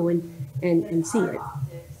go and see Our it.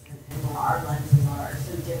 optics and what our lenses are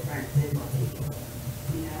so different than what they do,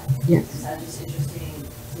 you know? Yes. So it's just interesting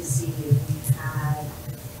to see if we had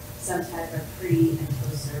some type of pre and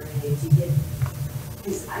post survey to get,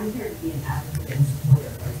 because I'm here to be an advocate and supporter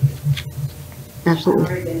of you. Absolutely. I've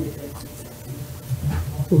already been to 15,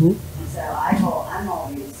 16. Mhm. And so I'm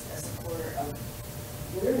always a supporter of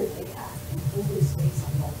where did they at and fully space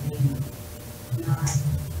on what they need, not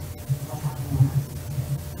what happened on us.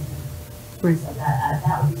 Right. So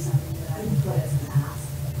that would be something that I would put as an ask,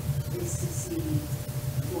 is to see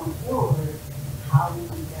going forward, how we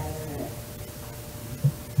can gather it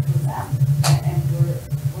with them and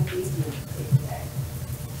what they do day to day.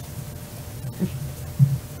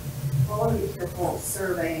 Well, I want to be careful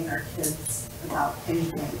surveying our kids about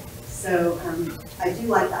anything. So I do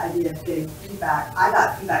like the idea of getting feedback. I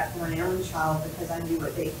got feedback from my own child because I knew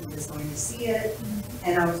what day he was going to see it.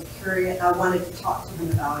 And I was curious, I wanted to talk to him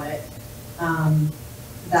about it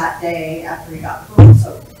that day after he got home.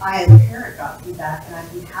 So I, as a parent, got feedback, and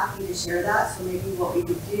I'd be happy to share that. So maybe what we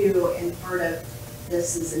could do, and part of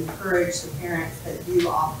this is encourage the parents that do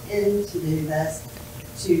opt in to do this,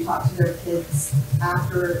 to talk to their kids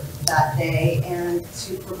after that day and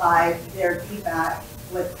to provide their feedback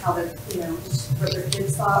with how their, just what their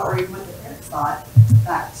kids thought or even what the parents thought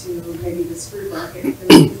back to maybe this group or get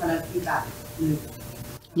some kind of feedback loop.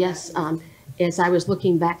 Yes, as I was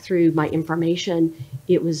looking back through my information,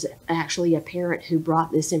 it was actually a parent who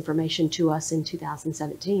brought this information to us in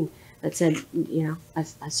 2017 that said,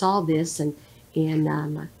 I saw this and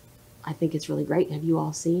I think it's really great. Have you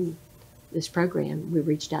all seen this program? We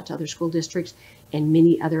reached out to other school districts, and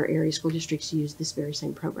many other area school districts use this very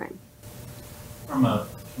same program. From a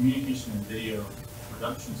communication and video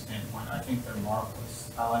production standpoint, I think they're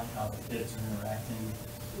marvelous. I like how the kids are interacting,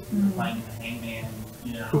 they're playing the hangman,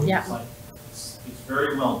 Yeah. it's like, it's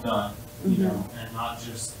very well done, and not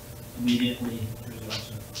just immediately, there's a bunch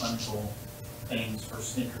of clinical things for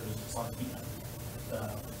Snickers. It's like,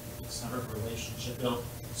 it's sort of a relationship built,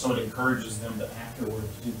 so it encourages them to afterwards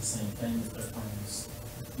do the same thing with their friends,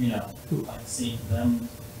 like seeing them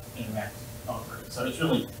interact over it. So it's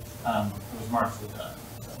really, it was marvelously done.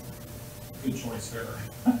 So, good choice, whoever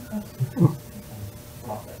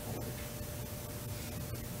brought that forward.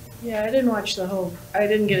 Yeah, I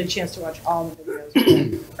didn't get a chance to watch all the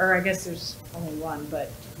videos, or I guess there's only one, but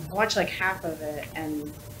I watched like half of it,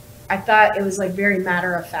 and I thought it was like very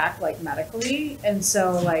matter of fact, like medically, and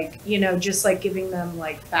so like, just like giving them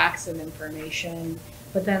like facts and information,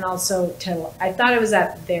 but then also I thought it was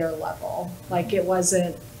at their level, like it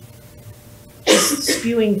wasn't just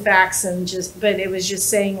spewing facts but it was just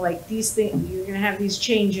saying like these things, you're gonna have these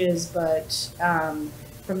changes, but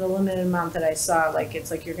from the limited amount that I saw, like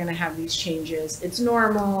it's like you're gonna have these changes. It's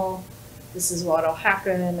normal. This is what'll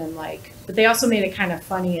happen, and like, but they also made it kind of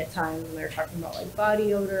funny at times when they were talking about like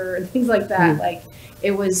body odor and things like that. Like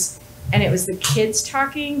it was the kids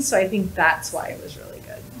talking, so I think that's why it was really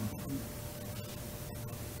good.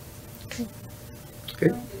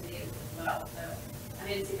 Good. Well, so I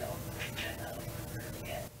didn't see the old ones, but I thought the ones were really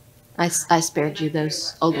good. I spared you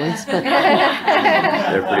those old ones, but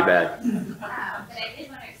They're pretty bad. But I did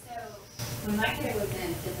wonder, so when my kid was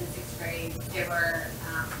in 5th and 6th grade, there were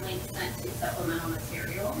links sent to supplemental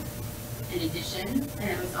material in addition, and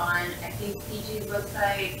it was on, I think, PG's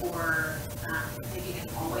website or maybe even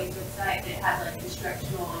Always website, but it had like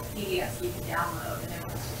instructional PDFs you could download, and there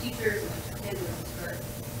was for teachers, and for kids, and for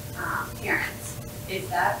parents. Is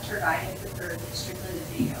that provided or is it strictly the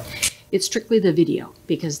video? it's strictly the video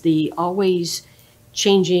because the Always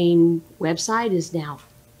changing website is now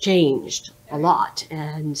changed a lot.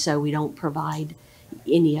 And so we don't provide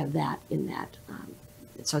any of that in that.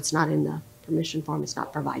 So it's not in the permission form, it's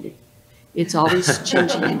not provided. It's always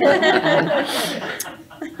changing.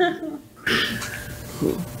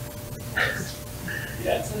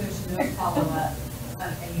 Yeah, so there's no follow-up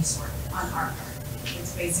of any sort on our part.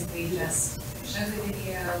 It's basically just show the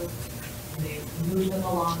video, they move them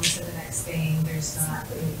along to the next thing. There's not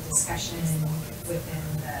any discussion within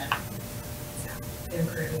their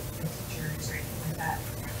group, the teachers or anything like that.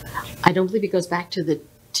 I don't believe it goes back to the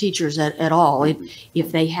teachers at all.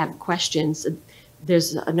 If they have questions,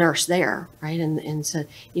 there's a nurse there, right? And so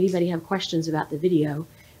anybody have questions about the video,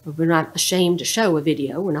 we're not ashamed to show a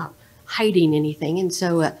video. We're not hiding anything. And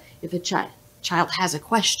so if a child, child has a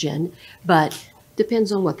question, but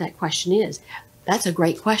depends on what that question is. That's a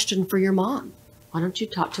great question for your mom. Why don't you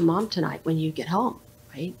talk to mom tonight when you get home,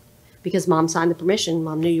 right? Because mom signed the permission,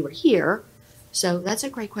 mom knew you were here. So that's a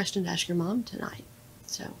great question to ask your mom tonight.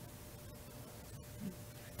 So.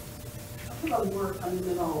 I have a more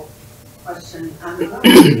fundamental question. I'm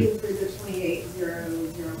reading through the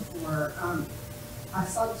 28004. I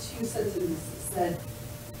saw two sentences that said,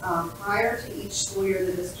 prior to each school year,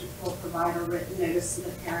 the district will provide a written notice to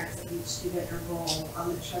the parents of each student enrolled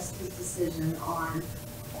on the trustee's decision on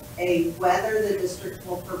whether the district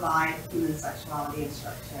will provide human sexuality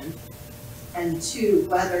instruction, and 2,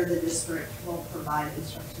 whether the district will provide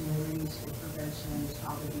instruction relating to prevention,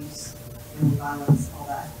 child abuse, family violence, all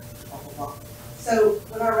that, blah, blah, blah. So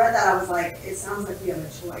when I read that, I was like, it sounds like we have a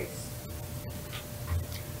choice.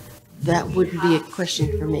 That wouldn't be a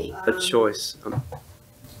question for me. A choice.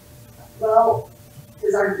 Well,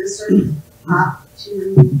 does our district have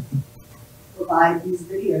to provide these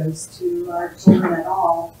videos to our children at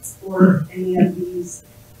all, or any of these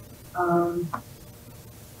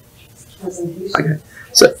presentations? Okay.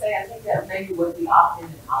 I think that maybe what the opt-in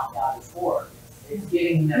and opt-out is for, is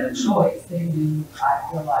giving them a choice. They do,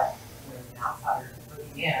 I feel like, when an outsider is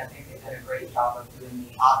looking in, I think they've done a great job of doing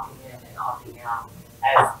the opting in and opting out.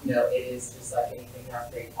 As, you know, it is just like anything else,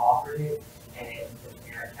 they offered it, and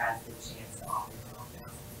the parent has the chance to opt in or opt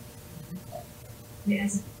out. Yeah,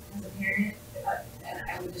 as a parent, and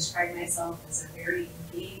I would describe myself as a very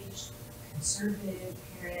engaged, conservative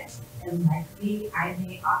parent, and likely I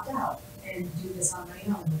may opt out and do this on my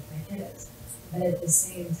own with my kids. But at the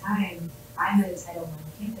same time, I'm at a Title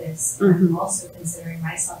I campus, and I'm also considering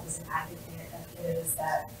myself as an advocate of kids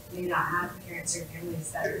that may not have parents or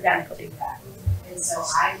families that are going to do that. And so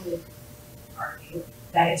I would argue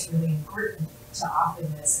that it's really important to offer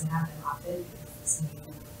this and have them opt in, because this may be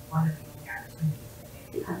one of the only opportunities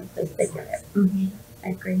that they have. I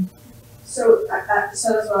agree. So that's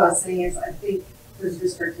what I was saying is, I think the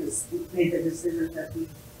district has made the decision that we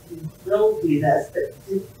will do this, but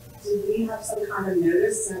did we have some kind of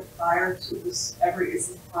notice sent prior to this,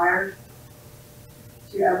 prior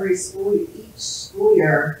to every school, each school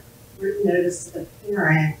year, written notice to the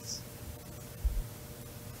parent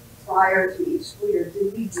prior to each school year?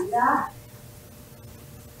 Did we do that?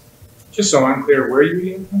 Just so I'm clear, where are you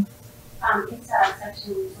reading from? It's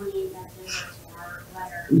section 28.04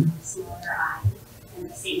 letter smaller I, and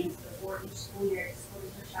the statements before each school year, the school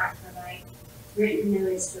district shall provide written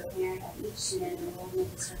notice to a parent of each student enrolled in the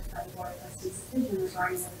district of the board of trustees decision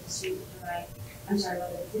regarding whether the student will provide, whether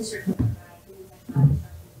the district will provide human sexuality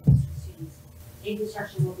instruction to district students. If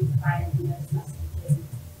instruction will be provided, the notice must be given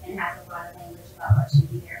and has a lot of language about what should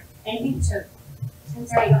be there. And I think I'm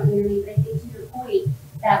sorry about the interview, but I think to your point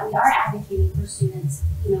that we are advocating for students,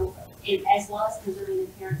 you know, as well as preserving the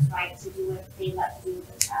parents' right to do what they like to do with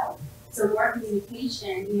their child. So more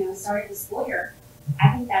communication, you know, starting the school year,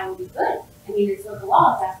 I think that would be good. I mean, it's what the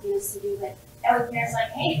law is asking us to do, but that would parents like,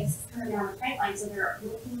 hey, this is coming down the pipeline, so they're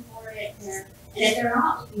looking for it. And if they're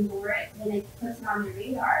not looking for it, then it puts it on their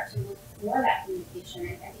radar to look for that communication.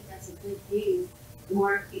 And I think that's a good thing. The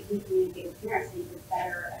more we communicate with parents, I think the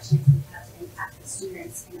better a chance we have to impact the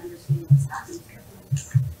students and understand what's happening to their families.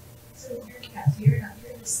 So you're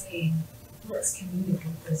just saying, let's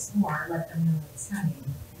communicate this more, let them know what's coming,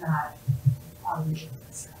 not all we do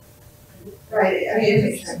this. Right, I mean,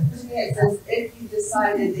 it says if you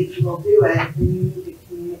decided that you will do it, then you need to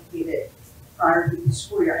communicate it prior to each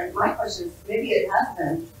school year. And my question is, maybe it has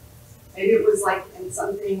been, maybe it was like in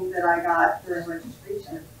something that I got during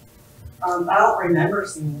registration. I don't remember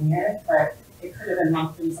seeing it, but it could have been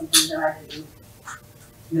lumped in something that I didn't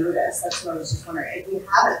notice. That's what I was just wondering. If we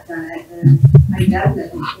haven't done it, then I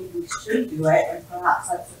definitely think we should do it, and perhaps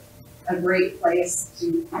that's a great place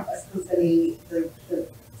to accompany the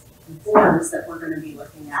forms that we're going to be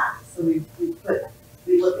looking at. So we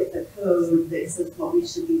look at the code that says what we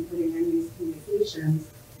should be putting in these communications,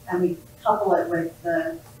 and we couple it with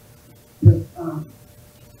the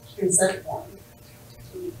consent form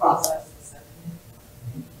process.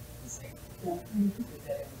 Yeah.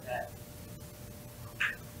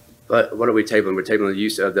 But what are we tabling? We're tabling the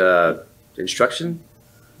use of the instruction,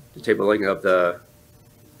 the tabling of the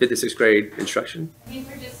 5th and 6th grade instruction. I think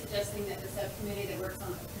we're just suggesting that the subcommittee that works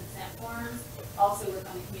on the consent forms also work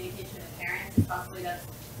on the communication with parents, and possibly that's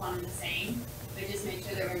one and the same. But just make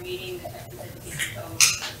sure that we're meeting the Texas Education Code, which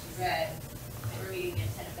is read, that we're meeting the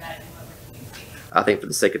intent of that and what we're communicating. I think for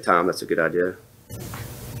the sake of time, that's a good idea.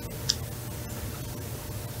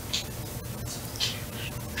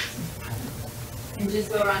 And just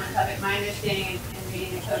go around the topic. My understanding and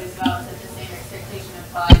reading the code as well is that the same expectation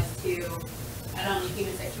applies to not only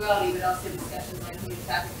human sexuality, but also discussions like human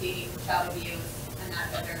trafficking, child abuse, and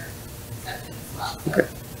that other section as well. So, Okay.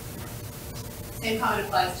 same comment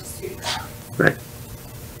applies to student trafficking. Right.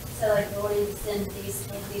 So like we're going to send these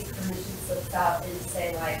permission slips out in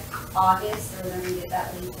say like August, or when we get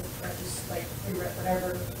that link to register, like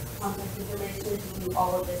whatever contact information to do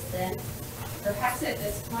all of this then. Perhaps at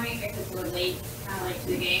this point, because we're late, kind of like to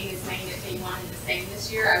the game, is saying that they wanted the same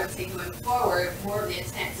this year. I would say going forward, more of the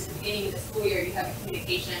intent is at the beginning of the school year, you have a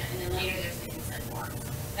communication, and then later there's the consent form.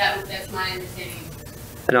 That's my understanding.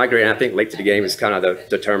 And I agree, and I think late to the game is kind of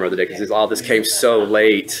the term of the day, because all this came so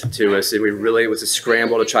late to us, and it was a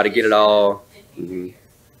scramble to try to get it all, and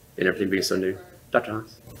everything being so new. Dr.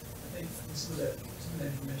 Hans? I think some of that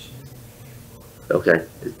information is in the handbook. Okay,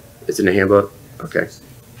 it's in the handbook? Okay, I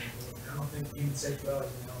don't think human sexuality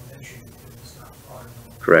in elementary because it's not part of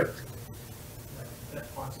correct,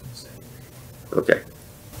 that part's in the same. okay.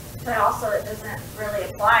 But also it doesn't really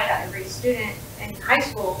apply to every student in high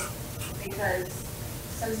school because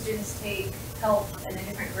some students take help in a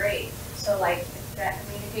different grade. So like if that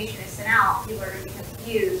communication is sent out, people are gonna be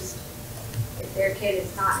confused if their kid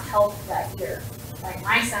is not helped that year. Like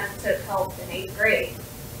my son took help in 8th grade,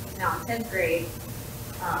 he's now in 10th grade.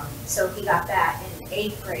 So he got that in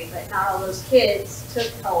 8th grade, but not all those kids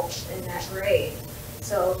took help in that grade.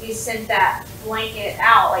 So if you sent that blanket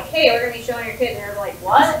out, like, hey, we're gonna be showing your kid, and they're like,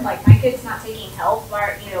 what? Like, my kid's not taking help. Why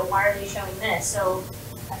are they showing this? So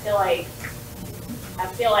I feel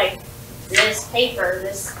like this paper,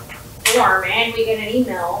 this form, and we get an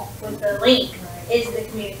email with the link is the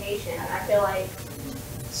communication. And I feel like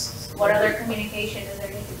what other communication does there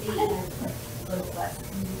need to be?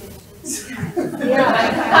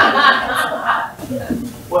 Yeah.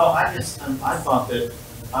 Well, I thought that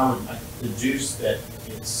I would deduce that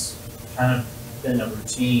it's kind of been a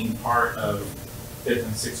routine part of 5th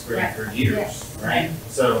and 6th grade for years, right?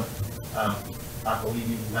 So, I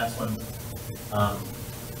believe even that's when, it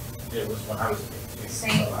was when I was a kid too, so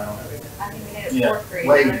I don't know. I think we did it 4th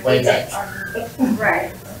grade. Way back.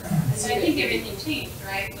 Right. So I think everything changed,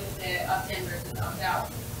 right, with the opt-in versus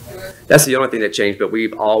opt-out. That's the only thing that changed, but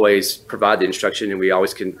we've always provided the instruction, and we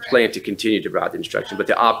always can plan to continue to provide the instruction, but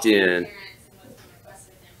the opt-in,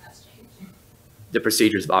 the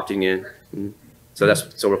procedures of opting in. Mhm. So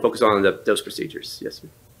we're focused on those procedures, yes.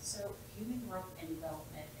 Ma'am. So human growth and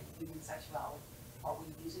development and human sexuality, are we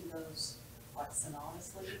using those like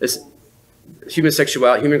synonymously? It's human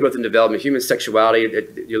growth and development, human sexuality,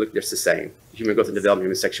 it's the same. Human growth and development,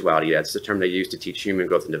 human sexuality, yeah, it's the term they use to teach human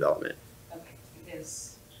growth and development. Okay,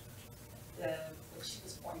 because what she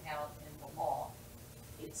was pointing out in the law,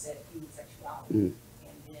 it said human sexuality. Mhm. And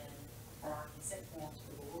then for our consent forms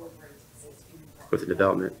for the lower grades, it says human Growth and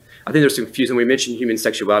development. I think there's some confusion. When we mentioned human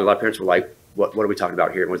sexuality, a lot of parents were like, what are we talking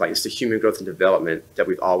about here? And we're like, it's the human growth and development that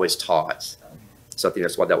we've always taught. So I think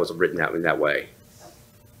that's why that was written out in that way.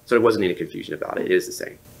 So there wasn't any confusion about it. It is the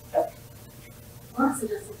same. Marcia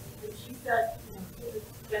just, she said,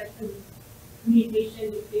 that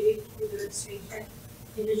communication with the administration,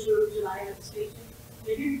 initial July registration,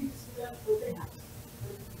 maybe we could do that open house.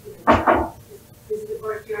 This is the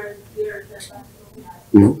first year that that's open house.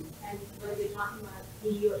 Mhm. And when they're talking about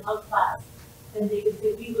PE or health class, then they could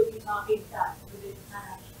say, we will be talking that, so they kind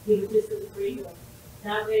of give it just as a radio.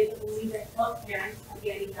 That way, only the health parents are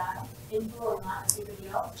getting that info or not everybody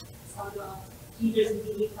else. Or the teachers in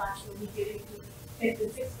the class will be getting to 5th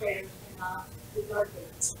and 6th graders and the 3rd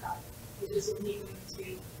graders. It is only going to,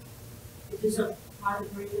 it is a part of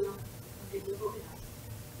the curriculum when they do open house.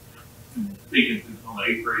 Speaking on the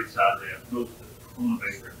 8th grade side, they have most of the on the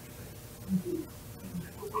 8th grade. And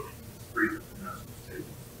we're looking at 3 different national states.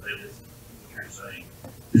 They listen to what you're saying.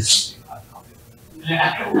 This is a hot topic. You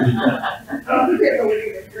get the way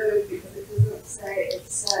to go because it doesn't say, it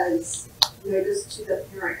says, notice to the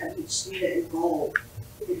parent of each student enrolled.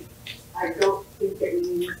 I don't think it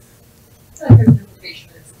means. I feel like there's information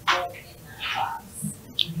that's enrolled in that class.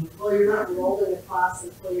 Well, you're not enrolled in the class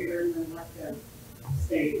until you're in the elective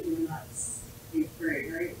state, you're not 8th grade,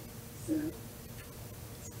 right? So.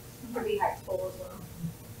 It could be high school as well.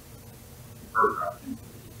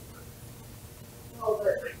 Well,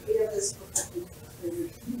 but we have this protected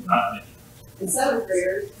graders. And 7th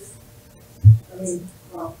graders, I mean,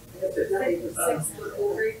 well, I guess there's nothing for 6th or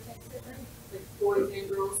 4th grade takes it, right? Like boys and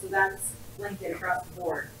girls, so that's blanket across the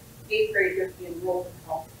board. 8th grade, you have to be enrolled in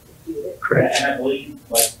health to do it. Correct. And I believe,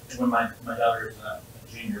 like, when my daughter was a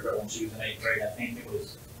junior, but when she was in 8th grade, I think it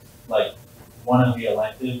was like one of the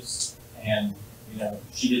electives, and,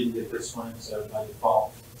 she didn't get this one, so by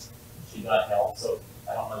default, she got help, so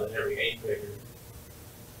I don't know that every 8th grader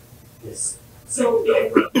is. So,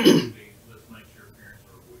 Let's make sure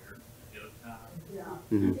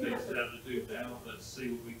Mhm. Things to have to do now, let's see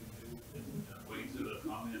what we can do, and wait to the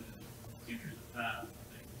comment and interest of time, I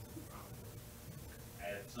think.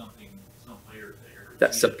 Add something, some layer there.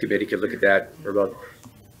 That subcommittee could look at that for both.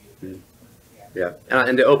 Yeah,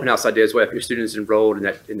 and the open house idea as well. If your student is enrolled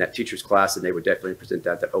in that teacher's class, then they would definitely present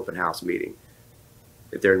that at the open house meeting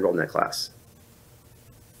if they're enrolled in that class.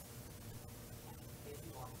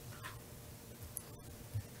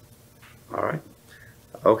 All right.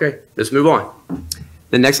 Okay, let's move on.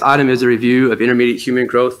 The next item is a review of intermediate human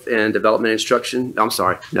growth and development instruction. I'm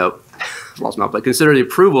sorry, no, lost my place. Consider the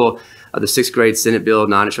approval of the 6th grade Senate Bill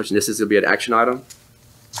 9 instruction. This is going to be an action item.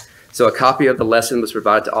 So a copy of the lesson was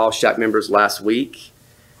provided to all SHAC members last week.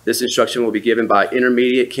 This instruction will be given by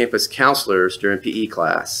intermediate campus counselors during PE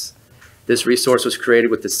class. This resource was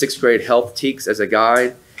created with the 6th grade health TEKS as a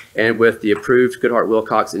guide and with the approved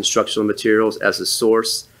Goodhart-Willcox instructional materials as a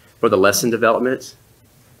source for the lesson development.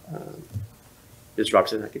 Ms.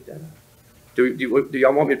 Robertson, I get that. Do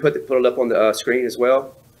y'all want me to put it up on the screen as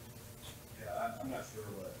well? Yeah, I'm not sure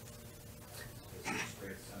what the 6th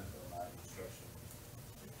grade Senate Bill 9 instruction.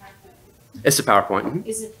 It's a PowerPoint. Mhm.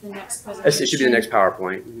 Is it the next presentation? It should be the next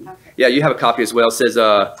PowerPoint. Okay. Yeah, you have a copy as well. It says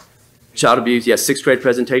child abuse, yes, 6th grade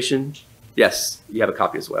presentation. Yes, you have a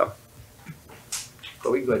copy as well.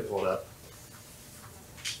 But we can go ahead and pull it up.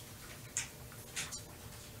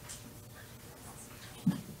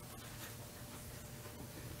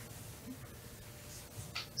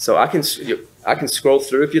 So I can scroll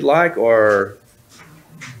through if you'd like, or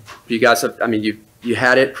you guys have, I mean, you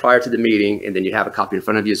had it prior to the meeting, and then you have a copy in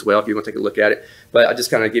front of you as well if you want to take a look at it. But I'll just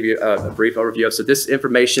kind of give you a brief overview. So this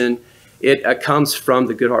information, it comes from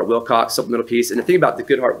the Goodhart-Willcox supplemental piece. And the thing about the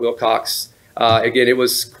Goodhart-Willcox, again, it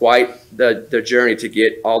was quite the journey to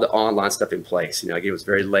get all the online stuff in place. You know, again, it was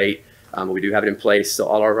very late, but we do have it in place. So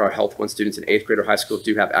all of our Health 1 students in 8th grade or high school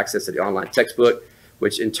do have access to the online textbook,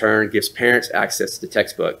 which in turn gives parents access to the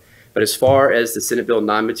textbook. But as far as the Senate Bill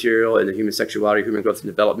 9 material and the human sexuality, human growth and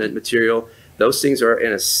development material, those things are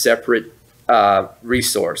in a separate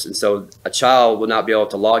resource. And so a child will not be able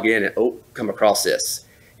to log in and, come across this.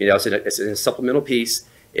 You know, it's in a supplemental piece.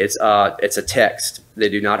 It's a text. They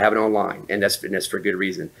do not have it online, and that's for good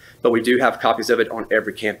reason. But we do have copies of it on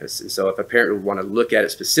every campus. And so if a parent would want to look at it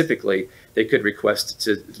specifically, they could request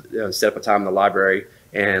to set up a time in the library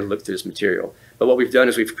and look through this material. But what we've done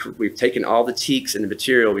is we've taken all the TEKS and the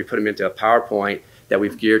material, we put them into a PowerPoint that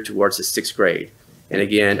we've geared towards the 6th grade. And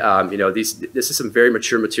again, you know, this is some very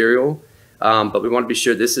mature material, but we want to be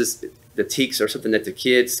sure the TEKS are something that the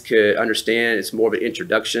kids could understand. It's more of an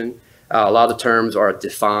introduction. A lot of the terms are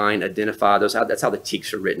define, identify. That's how the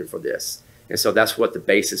TEKS are written for this. And so that's what the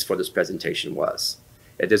basis for this presentation was.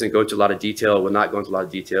 It doesn't go into a lot of detail. It will not go into a lot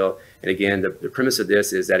of detail. And again, the premise of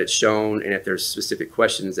this is that it's shown, and if there's specific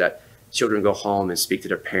questions, that children go home and speak to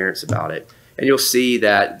their parents about it. And you'll see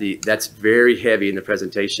that that's very heavy in the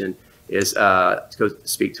presentation is to go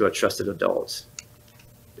speak to a trusted adult.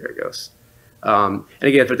 There it goes. And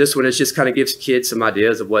again, for this one, it just kind of gives kids some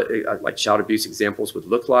ideas of what like child abuse examples would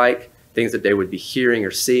look like, things that they would be hearing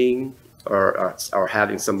or seeing or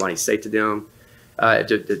having somebody say to them.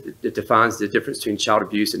 It defines the difference between child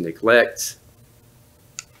abuse and neglect.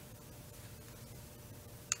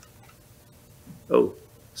 Oh,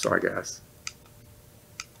 sorry guys.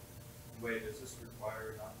 Wait, is this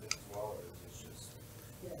required opt-in as well, or is this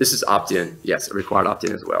just? This is opt-in, yes, a required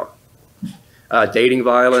opt-in as well. Dating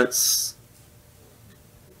violence.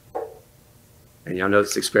 And y'all know the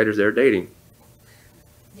 6th graders, they're dating.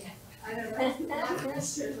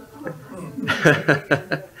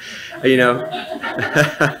 You know,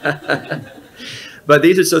 but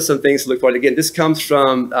these are just some things to look for. Again, this comes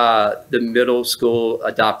from the middle school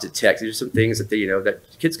adopted text. These are some things that that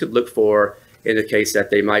kids could look for in the case that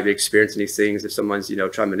they might be experiencing these things. If someone's trying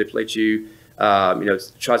to manipulate you,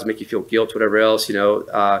 tries to make you feel guilt, whatever else,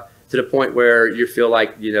 to the point where you feel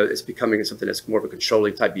like it's becoming something that's more of a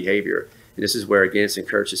controlling type behavior. And this is where again it's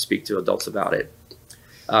encouraged to speak to adults about it.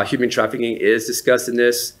 Human trafficking is discussed in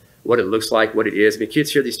this, what it looks like, what it is. I mean,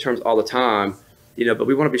 kids hear these terms all the time, but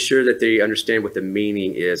we want to be sure that they understand what the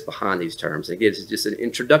meaning is behind these terms. And again, it's just an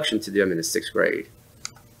introduction to them in the 6th grade.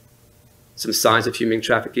 Some signs of human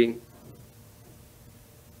trafficking.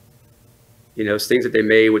 Things that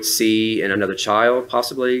they would see in another child,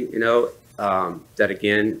 possibly, that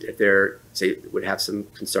again, if they're, say, would have some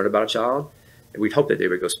concern about a child, and we'd hope that they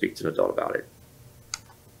would go speak to an adult about it.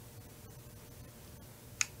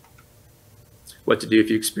 What to do if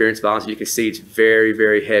you experience violence. You can see it's very,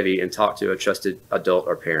 very heavy, and talk to a trusted adult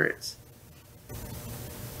or parents.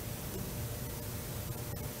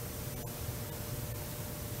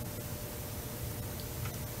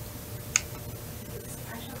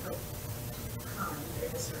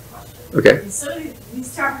 Okay. And some of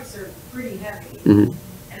these topics are pretty heavy. Mhm.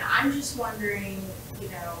 And I'm just wondering, you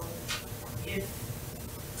know, if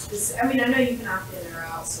this, I mean, I know you can opt in or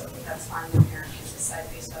out, so that's fine, the parent can decide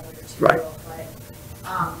based on their material, but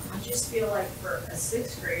I just feel like for a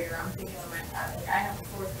sixth grader, I'm thinking of like I have a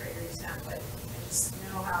fourth grader who's not, but I just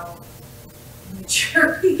know how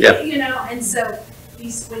mature we get, you know, and so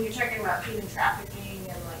these, when you're talking about human trafficking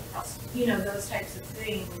and like, you know, those types of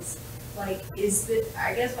things, like, is the,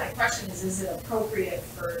 I guess my question is it appropriate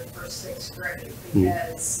for sixth grade?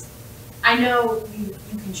 Because I know you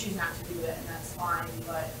can choose not to do it and that's fine,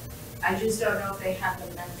 but I just don't know if they have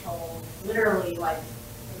the mental, literally like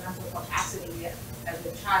the mental capacity as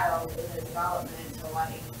a child in their development to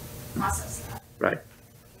like process that. Right.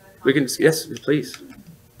 We can, yes, please.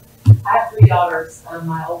 I have 3 daughters.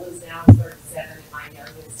 My oldest now is 37 and my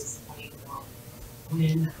youngest is 21.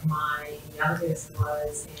 When my youngest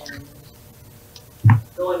was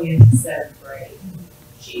going into 7th grade,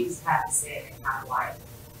 she's had to stay in kind of life.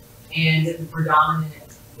 And the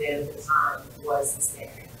predominant bit at the time was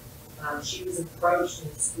hysteria. She was approached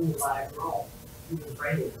in school by a girl who was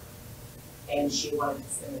raping her, and she wanted to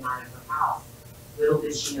spend the night in her house. Little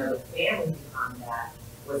did she know the family behind that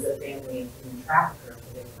was a family of human traffickers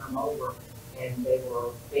that had come over, and they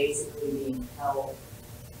were basically being held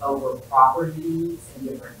over properties and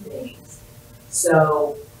different things.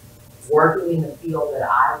 So, working in the field that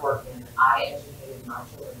I work in, I educated my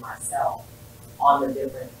children myself on the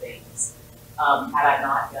different things. Had I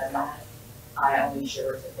not done that, I only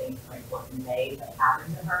share to think like what may have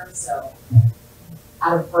happened to her. So,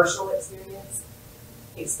 out of personal experience,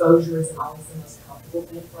 exposure isn't always the most comfortable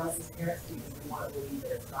thing for us as parents because we want to believe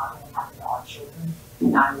that it's not going to happen to our children.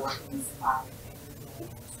 And I'm working in this environment every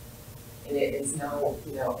day. And it is no,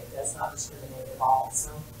 you know, it does not discriminate at all.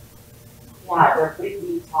 So, yeah, they're pretty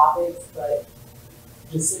deep topics, but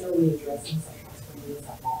the sooner we address them, sometimes for me as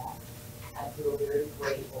a mom, I feel very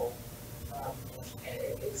grateful. And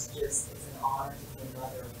it's just, it's an honor to be a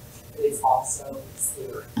mother, but it's also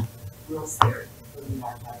scary, real scary when we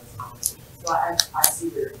have to have this conversation. So I see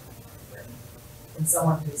where you're coming from. And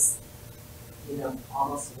someone who's, you know,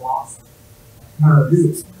 almost lost.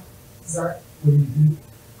 Sorry? What do you do?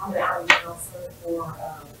 I'm an outreach counselor for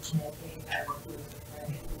Medicaid. I work with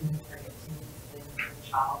pregnant teens and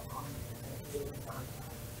child on Medicaid and contract.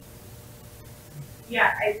 Yeah,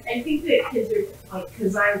 I think that kids are like,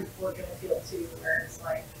 because I work in a field too, where it's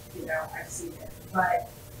like, you know, I've seen it, but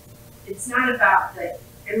it's not about that.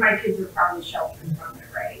 And my kids are probably sheltered from it,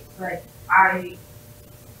 right? But I'm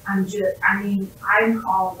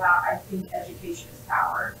all about, I think education is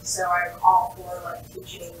power. So I'm all for like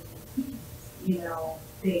teaching, you know,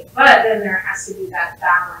 things. But then there has to be that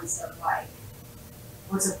balance of like,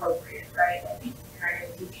 what's appropriate, right? Like, you're not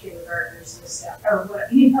going to teach kindergartners this stuff, or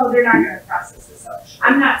what, you know, they're not going to process this. So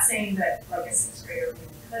I'm not saying that like a sixth grader really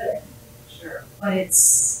couldn't. Sure. But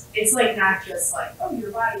it's like not just like, oh,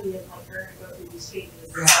 your body and like you're going to go through these stages.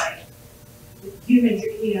 It's like human,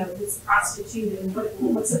 you know, this prostitute and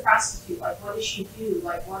what's a prostitute? Like, what does she do?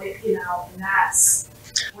 Like, what it, you know, and that's.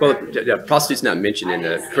 Well, yeah, prostitute's not mentioned in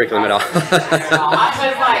the curriculum at all.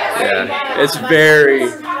 Yeah, it's very.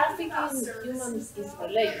 Trafficking humans is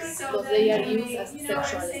related because they are used as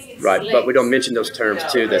sexual. Right, but we don't mention those terms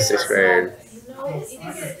to the sixth grade.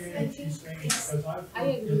 I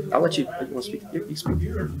agree. I'll let you want to speak. You speak.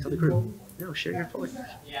 Tell the group. No, share your point.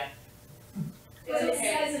 Yeah. It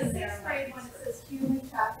says in sixth grade when it says human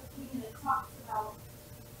trafficking and it talks about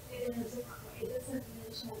it in a different way. It doesn't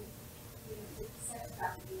mention, you know, sex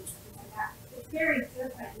trafficking and things like that. It's very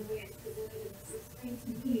different in the way it's presented in the sixth grade to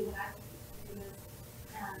me when I think of it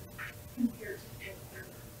compared to fifth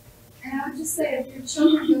grade. And I would just say if your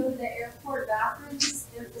children go to the airport bathrooms,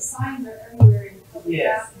 the signs are everywhere in public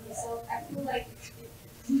bathrooms. So I feel like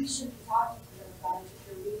we should be talking to them about it if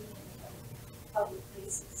they're reading in public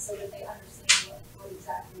places so that they understand what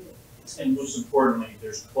exactly it is. And most importantly,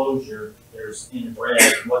 there's closure, there's in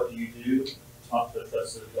red, what do you do? Talk to a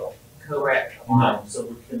trusted adult. Correct. So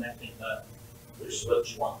we're connecting that, which is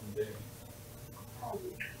what you want them to do.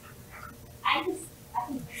 I think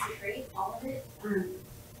this is great, all of it.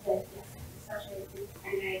 But yeah, especially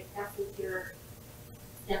and I definitely hear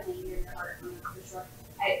your heart on it for sure.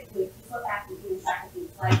 I would flip back to human trafficking.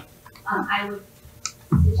 Like, I would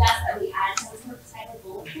suggest that we add some sort of type of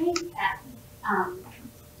bullet point that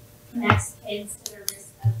connects kids to the risk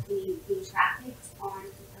of being trafficked on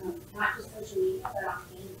not just social media but on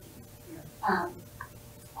gaming,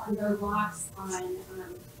 on Roblox, on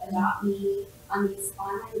Adopt Me, on these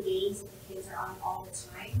online games that the kids are on all the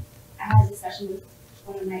time. I had a discussion with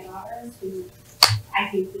one of my daughters who I I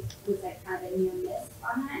think was like kind of a near miss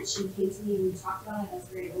on that. And she came to me and we talked about it. I was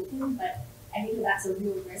very open, but I think that that's a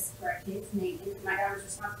real risk for our kids. And my daughter's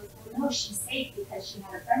response was, well, no, she's safe because she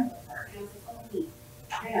had a friend with her. And I was like, oh, wait,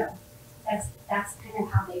 I know. That's kind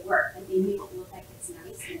of how they work. Like they make it look like it's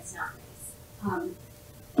nice and it's not nice.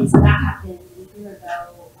 And so that happened a year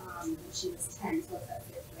ago when she was 10, so it's at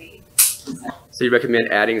 5th grade. So you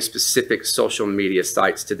recommend adding specific social media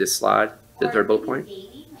sites to this slide, the third bullet point?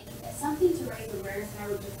 Something to raise awareness, and I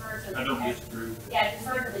would defer to I don't disagree. yeah,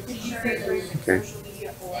 defer to the teachers Okay. social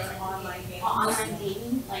media or online gaming. Online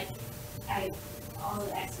gaming, like all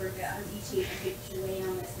the experts on each age should weigh in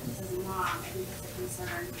on this, and as a mom, I think that's a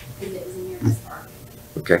concern, because it was in your discard.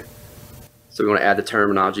 Okay. So we want to add the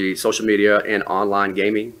terminology social media and online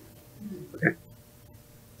gaming. Okay.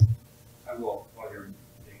 I will, while you're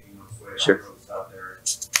thinking this way, Sure. I'll throw this out there.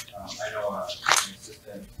 I know an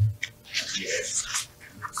assistant at the edge,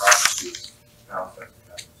 office found such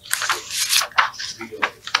a video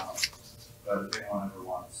but if anyone ever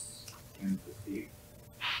wants him to speak,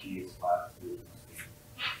 he is allowed to speak.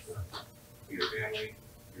 So, for your family,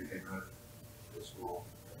 your neighborhood, your school.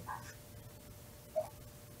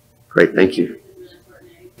 Great, thank you.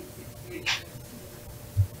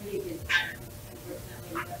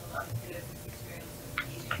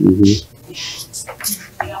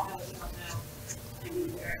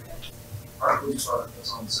 Our police department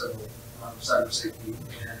puts on several cyber safety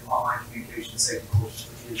and online communication safety courses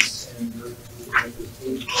for kids, and the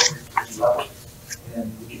age appropriate for each level. And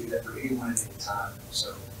we can do that for anyone at any time.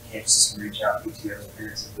 So campuses can reach out, PTOs,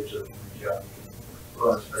 parents individually can reach out, we can put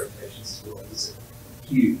on those presentations as well. It's a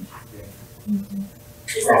huge thing.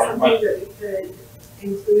 Is that something that we could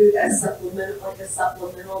include as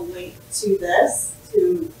supplemental link to this,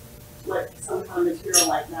 to like some kind of material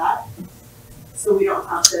like that? So we don't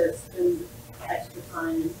have to spend extra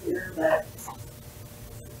time in here, but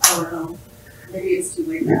I don't know, maybe it's too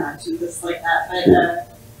late to actually this like that, but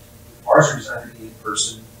Ours are designed to be in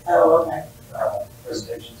person. Oh, okay.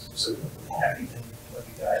 Presentations, so we don't have anything like a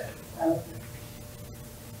guide. Okay.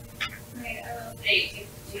 Right, I will say,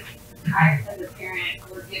 if I as a parent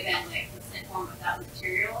were given like consent form without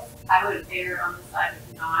materials, I would err on the side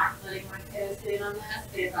of not letting my kiddos sit in on this.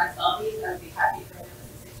 But if I saw these, I would be happy for them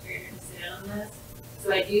as a 6th grader to sit in on this.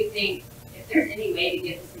 So I do think if there's any way to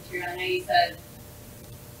get this material, I know you said,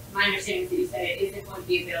 my understanding is that you said it isn't going to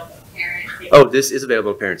be available to parents. Oh, this is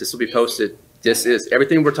available to parents. This will be posted. This is,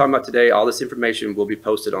 everything we're talking about today, all this information will be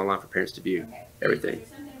posted online for parents to view. Okay. Everything. Is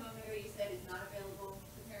there something a moment ago you said is not available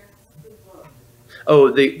to parents?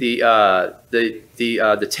 Oh,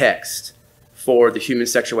 the text for the human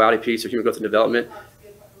sexuality piece or human growth and development.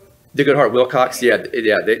 The Goodhart Wilcox, they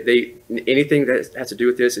anything that has to do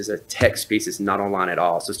with this is a text piece. It's not online at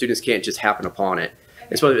all, so students can't just happen upon it.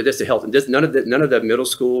 It's whether this the health. None of the middle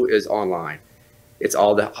school is online. It's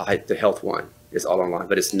all the health one is all online,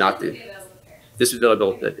 but it's not the. This is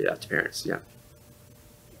available to parents. Yeah.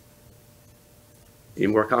 Any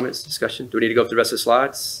more comments, discussion? Do we need to go through the rest of the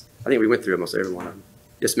slides? I think we went through almost every one of them.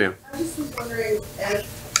 Yes, ma'am. I just was wondering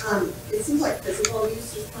if, it seems like physical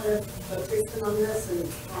abuse is kind of focused on this, and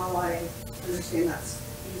while I understand that's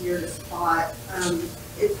easier to spot,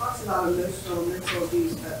 it talks about emotional and mental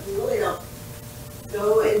abuse, but we really don't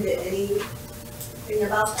go into anything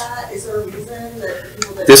about that. Is there a reason that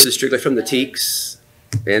people that— This is strictly from the TEKS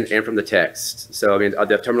and from the text. So, I mean,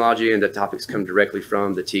 the terminology and the topics come directly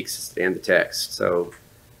from the TEKS and the text. So,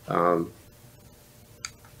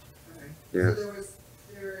 yeah. So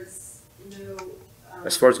there's no.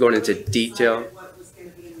 As far as going into detail. What was going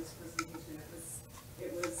to be in this presentation,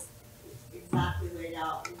 it was exactly laid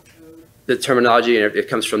out in code. The terminology, and it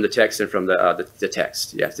comes from the text and from the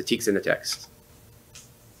text. Yes, the TEKS and the text.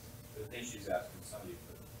 The thing she's asking,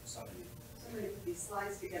 somebody Put these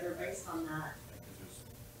slides together based on that.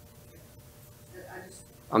 I just.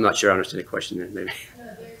 I'm not sure I understand the question then, maybe. No,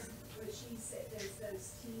 there's what she said, there's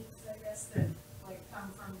those teams, I guess, that like come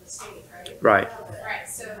from the state, right? Right. Right,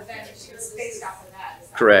 so then she was based off of that. Is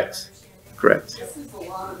that Correct. Correct. This is a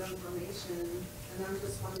lot of information, and I'm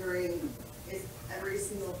just wondering, is every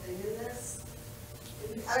single thing in this? I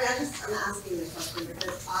mean, I'm asking the question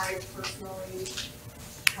because I personally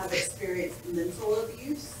have experienced mental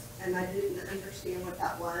abuse, and I didn't understand what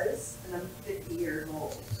that was, and I'm 50 years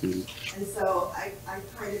old. Mm-hmm. And so I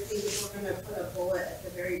kind of think if we're gonna put a bullet at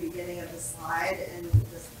the very beginning of the slide and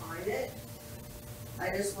just find it, I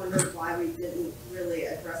just wondered why we didn't really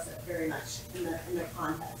address it very much in the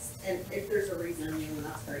context. And if there's a reason, then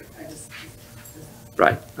that's great. I just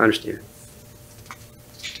Right, I understand.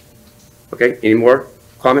 Okay, any more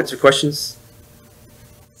comments or questions?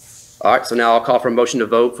 All right, so now I'll call for a motion to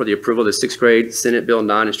vote for the approval of the sixth grade Senate Bill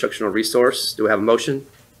 9 instructional resource. Do we have a motion?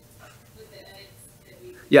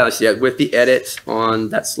 Yeah, with the edit on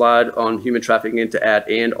that slide on human trafficking and to add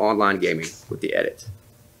and online gaming with the edit.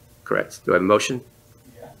 Correct. Do I have a motion?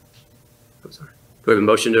 Yeah. I'm sorry. Do we have a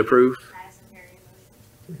motion to approve?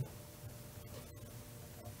 Do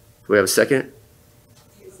we have a second?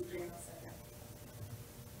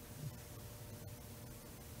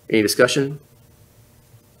 Any discussion?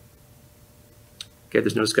 Okay, if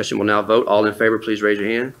there's no discussion, we'll now vote. All in favor, please raise your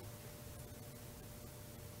hand.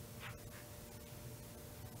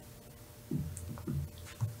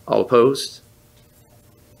 All opposed?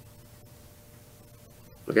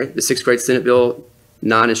 Okay, the sixth grade Senate Bill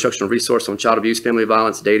 9 instructional resource on child abuse, family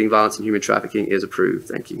violence, dating violence, and human trafficking is approved.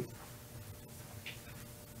 Thank you.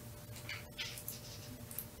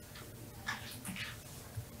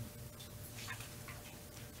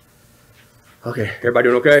 Okay, everybody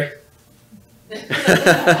doing okay? It's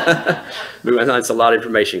a lot of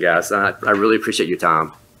information, guys. I really appreciate your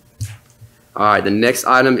time. All right, the next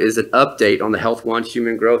item is an update on the Health One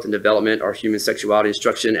Human Growth and Development or Human Sexuality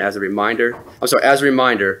Instruction. As a reminder,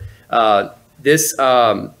 this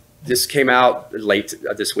came out late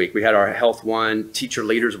this week. We had our Health One teacher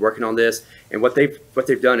leaders working on this, and what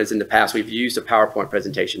they've done is in the past we've used a PowerPoint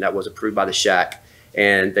presentation that was approved by the SHAC,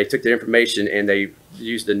 and they took their information and they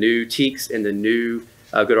used the new TEKS and the new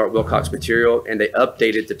Goodart Wilcox material, and they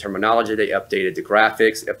updated the terminology, they updated the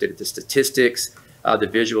graphics, updated the statistics, the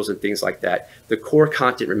visuals and things like that. The core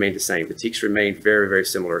content remained the same. The TEKS remained very, very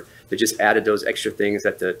similar. They just added those extra things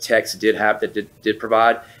that the text did have, that did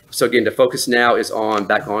provide. So again, the focus now is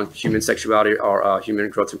back on human sexuality or human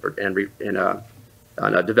growth and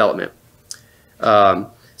development.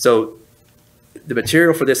 So the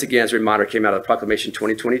material for this, again, as a reminder, came out of the Proclamation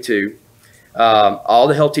 2022. All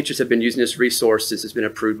the health teachers have been using this resource since it's been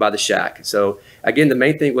approved by the SHAC. So again, the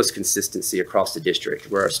main thing was consistency across the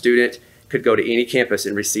district, where a student could go to any campus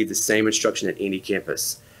and receive the same instruction at any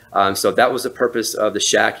campus. So that was the purpose of the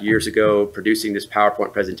SHAC years ago, producing this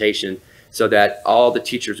PowerPoint presentation, so that all the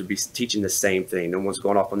teachers would be teaching the same thing. No one's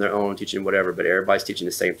going off on their own, teaching whatever, but everybody's teaching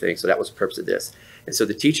the same thing. So that was the purpose of this. And so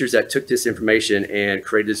the teachers that took this information and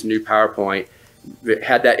created this new PowerPoint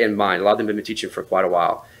had that in mind. A lot of them have been teaching for quite a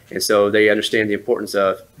while. And so they understand the importance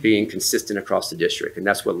of being consistent across the district. And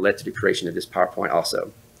that's what led to the creation of this PowerPoint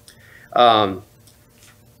also.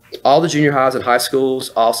 All the junior highs and high schools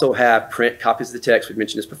also have print copies of the text. We've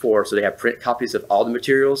mentioned this before. So they have print copies of all the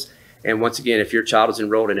materials. And once again, if your child is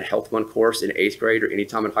enrolled in a Health One course in 8th grade or any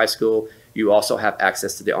time in high school, you also have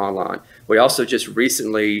access to the online. We also just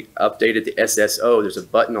recently updated the SSO. There's a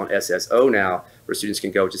button on SSO now where students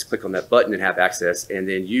can go just click on that button and have access. And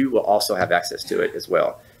then you will also have access to it as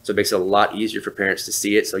well. So it makes it a lot easier for parents to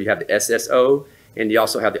see it. So you have the SSO and you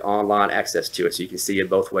also have the online access to it. So you can see it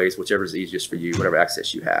both ways, whichever is easiest for you, whatever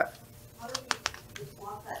access you have. How do we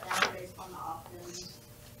want that down based on the opt-in?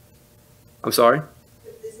 I'm sorry?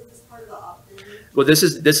 Isn't this part of the opt-in? Well, this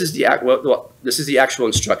is the actual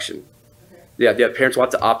instruction. Okay. Yeah, the parents will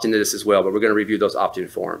have to opt into this as well, but we're going to review those opt-in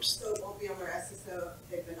forms. So it won't be on their SSO if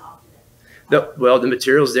they've been opted in? Well, the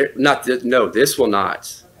materials there, no, this will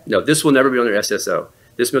not. Okay. No, this will never be on their SSO.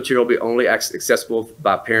 This material will be only accessible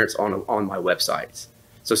by parents on my website.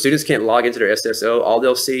 So students can't log into their SSO. All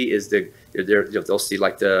they'll see is they'll see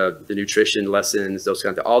like the nutrition lessons, those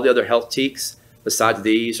kind of things. All the other health TEKS besides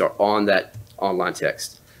these are on that online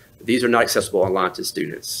text. These are not accessible online to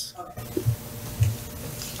students. Okay.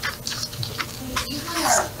 You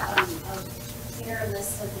had a clear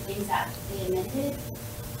list of the things that they amended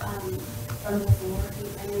from before.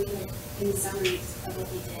 I know you had in the summaries of what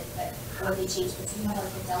they did, but what they changed. But do you have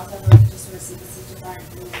like a delta where you just sort of see this is different?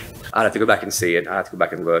 I'd have to go back and see it. I have to go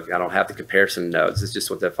back and look. I don't have the comparison notes. It's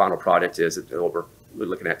just what the final product is that we're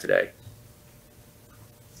looking at today.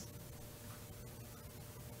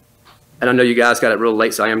 And I know you guys got it real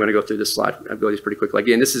late, so I am going to go through this slide. I'll go these pretty quickly.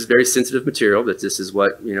 Again, this is very sensitive material. That this is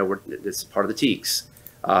what, this is part of the TEKS.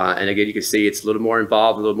 And again, you can see it's a little more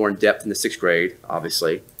involved, a little more in depth in the 6th grade,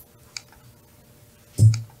 obviously.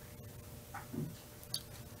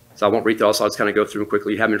 So I won't read through all, so I'll just kind of go through them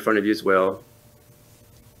quickly. You have them in front of you as well.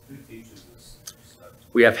 Who teaches this stuff?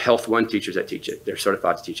 We have Health One teachers that teach it. They're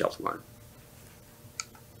certified to teach Health One.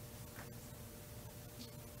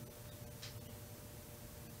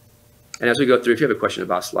 And as we go through, if you have a question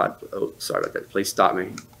about a slide, oh, sorry about that, please stop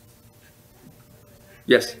me.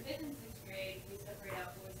 Yes? For 5th and 6th grade, we separate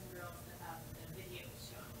out boys and girls that have the videos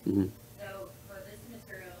shown. Mm-hmm. So for this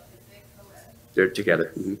material, is it co-ed? They're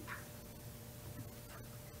together. Mm-hmm.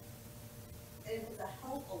 And if it's a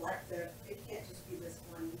health elective, it can't just be this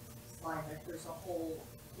one slide, like there's a whole,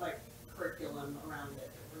 like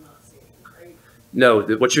No,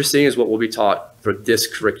 what you're seeing is what will be taught for this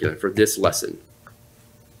curriculum, for this lesson.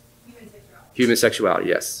 Human sexuality,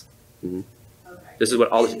 yes. Mhm. Okay. This is what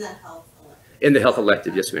all In the health elective. in the health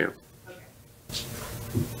elective, yes, ma'am.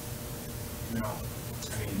 You know,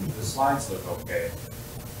 I mean, the slides look okay,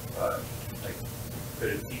 but like, could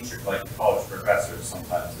a teacher, like college professors,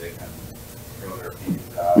 sometimes they can throw their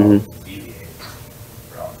opinions out, Mhm. deviate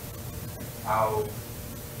from, how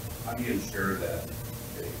do you ensure that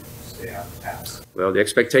they stay on task? Well, the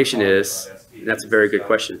expectation is, and that's a very good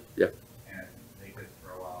question, yeah. And they could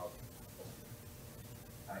throw out,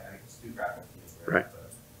 I guess, do graphic views, Right.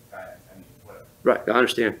 but I mean, whatever. Right, I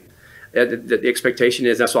understand. The expectation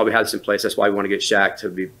is, that's why we have this in place, that's why we want to get Shaq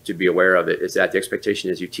to be aware of it, is that the expectation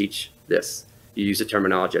is you teach this. You use the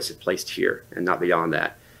terminology as it's placed here and not beyond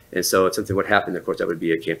that. And so if something would happen, of course, that would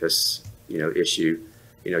be a campus, issue.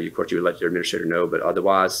 Of course, you would let your administrator know, but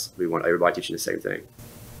otherwise, we want everybody teaching the same thing.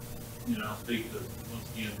 I'll speak to, once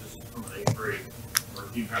again, this is from an 8th grade, or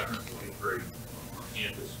junior high principal 8th grade on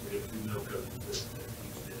campus. We have 2 middle coaches that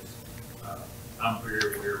teach this. I'm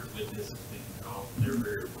very aware when this is being taught, they're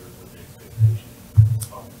very aware of the expectation.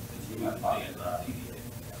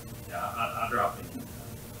 I drop in.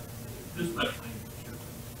 Just make things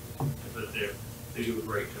sure. But they do a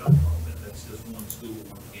great job on that. That's just one school,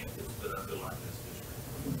 one campus, but I feel like this district,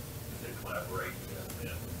 they collaborate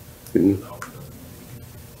together. Mhm.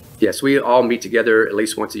 Yes, we all meet together at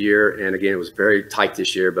least once a year, and again, it was very tight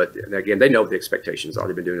this year, but again, they know what the expectations are.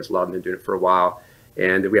 They've been doing this, a lot of them have been doing it for a while,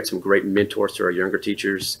 and we have some great mentors to our younger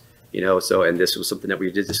teachers, and this was something that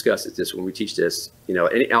we did discuss, is this when we teach this, and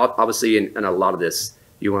obviously in a lot of this,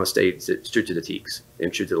 you want to stay true to the TEKS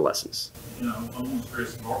and true to the lessons. I want to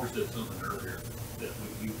stress, Barbara said something earlier, that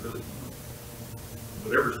we really,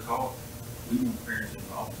 whatever's taught, we want parents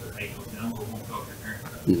involved, so hey, go down, we're going to talk to your parents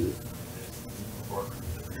about it. Mhm.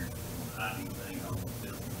 Anything, I want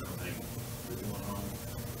them to know, hey, what's going on. I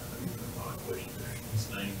know you've got a lot of questions, these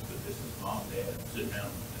things, but this is mom, dad, sit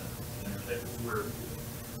down, dinner table, where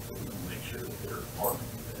so we want to make sure that they're part of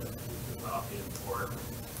that, the opt-in part,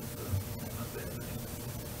 not that thing.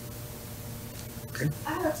 Okay.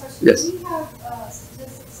 I have a question. Yes. Do we have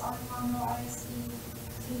statistics on Conroe ISD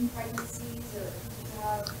teen pregnancies, or do you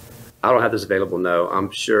have? I don't have this available, no.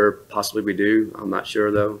 I'm sure possibly we do. I'm not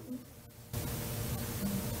sure though.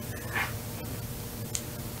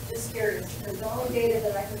 Just curious, because the only data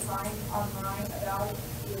that I can find online about it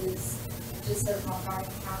is just says Montgomery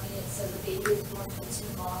County. It says the baby is born from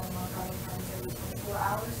 2 mom in Montgomery County every 24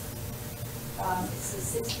 hours. It says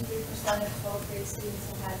 63% of 12th grade students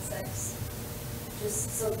have had sex.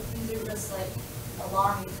 Just so these are just like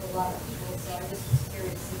alarming to a lot of people. So I just was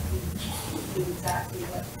curious if you knew exactly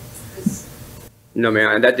what this. No,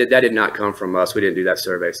 man, that did not come from us. We didn't do that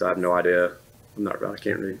survey, so I have no idea. I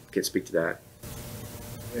can't speak to that.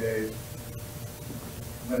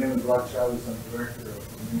 My name is Rod Chavez. I'm director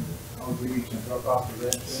of outreach and drop-off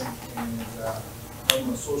prevention, and I'm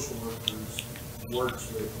a social worker who works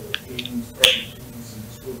with teens, pregnant teens in the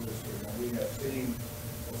school district. And we have seen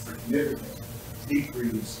a significant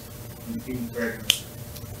decrease in teen pregnancy,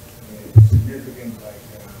 significant, like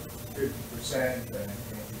 50%. And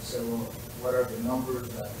you say, well, what are the numbers?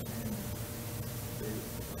 And a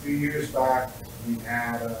few years back, we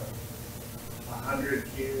had 100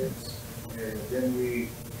 kids, and then we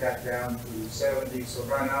got down to 70. So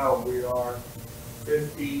right now we are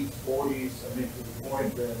 50s, 40s. I mean, to the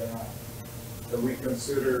point that we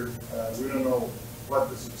consider, we don't know what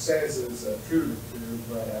the success is attributed to,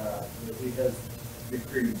 but it has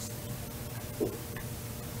decreased. So the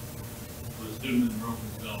student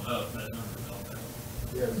enrollment's gone up, that number's gone down.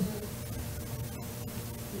 Yes.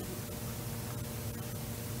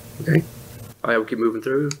 Okay. All right, we'll keep moving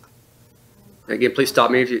through. Again, please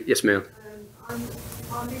stop me if you, yes, ma'am.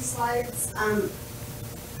 On these slides,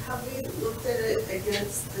 have we looked at it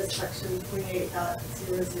against the section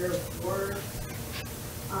 28.004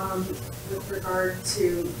 with regard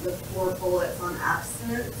to the 4 bullets on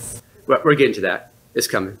abstinence? We're getting to that. It's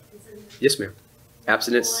coming. Yes, ma'am.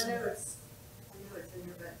 Abstinence. Well, I know it's in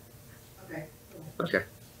here, but okay. Okay.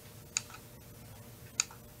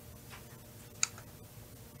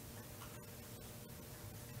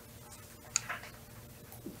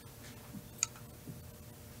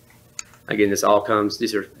 Again, these are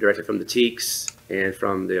directly from the TEKS and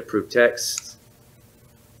from the approved text.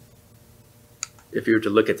 If you were to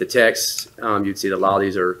look at the text, you'd see that a lot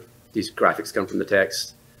of these graphics come from the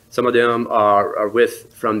text. Some of them are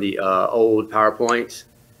from the old PowerPoint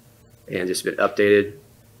and just been updated,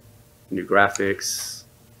 new graphics.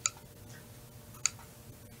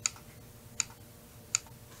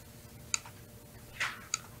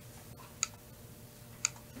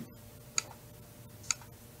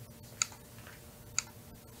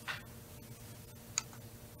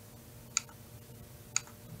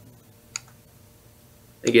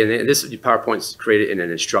 Again, this PowerPoint's created in an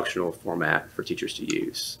instructional format for teachers to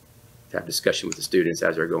use, to have discussion with the students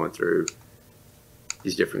as they're going through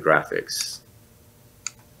these different graphics.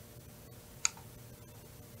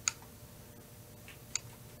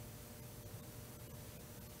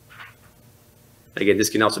 Again, this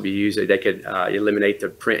can also be used, they could eliminate the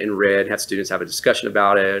print in red, have students have a discussion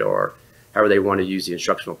about it, or however they want to use the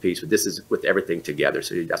instructional piece. But this is with everything together,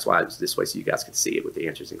 so that's why it's this way, so you guys can see it with the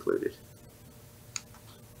answers included.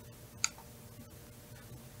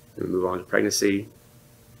 And we move on to pregnancy.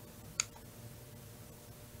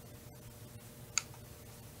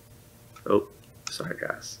 Oh, sorry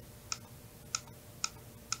guys.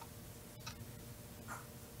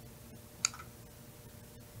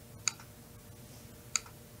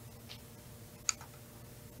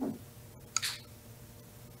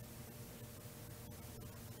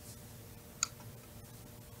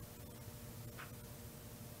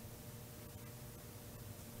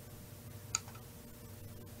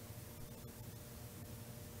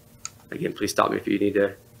 Again, please stop me if you need to,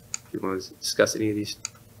 if you want to discuss any of these.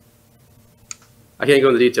 I can't go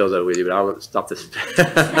into the details of it with you, but I'll stop this.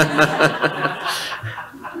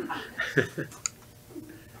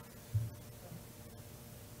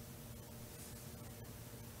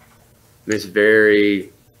 It's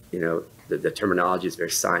very, you know, the terminology is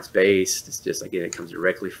very science-based. It's just, again, it comes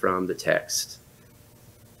directly from the text.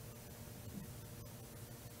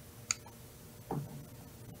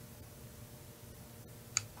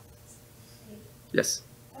 Yes?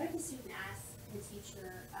 What if the student asks the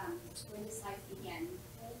teacher, when the slides begin,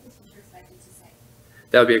 what is the teacher expected to say?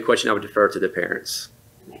 That would be a question I would defer to the parents.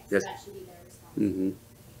 Okay, so Yes. that should be their response.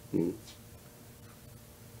 Mm-hmm. Mm-hmm.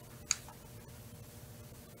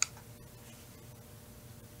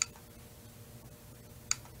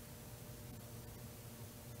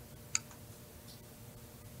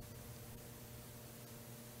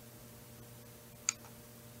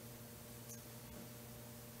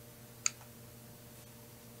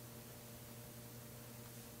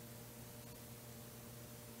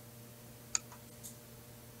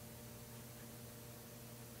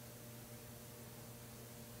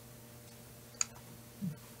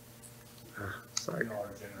 Sorry. I know our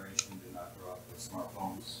generation did not grow up with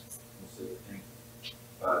smartphones, most of the thing.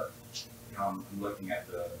 But, you know, I'm looking at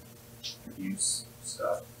the abuse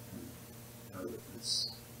stuff, and, you know,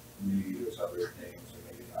 it's, maybe there's other things, or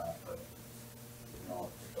maybe not, but, you know,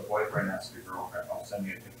 if a boyfriend asks your girlfriend, oh, send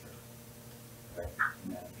me a picture. Right?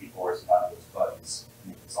 And then he forwards it on to his buddies,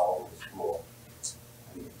 and it's all over school.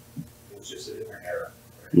 I mean, it was just a different era,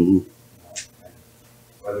 right? Mm-hmm. You know, and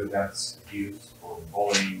whether that's abuse or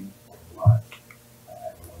bullying or what, I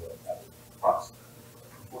don't know what that would process.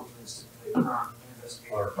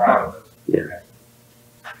 Or crime. Yeah.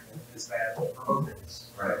 It's bad for both ends.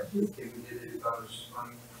 Right. The kid who did it, who thought it was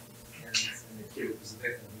funny, and the kid who was the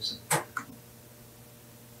victim, who's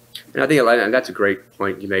And I think, and that's a great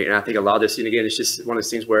point you made. And I think a lot of this, and again, it's just one of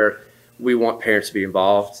those things where we want parents to be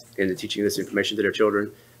involved in the teaching this information to their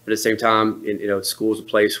children. But at the same time, you know, school is a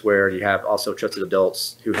place where you have also trusted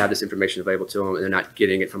adults who have this information available to them, and they're not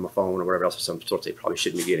getting it from a phone or wherever else, or some source they probably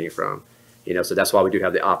shouldn't be getting it from. You know, so that's why we do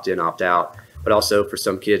have the opt-in, opt-out. But also for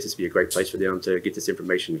some kids, it's be a great place for them to get this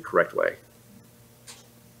information the correct way.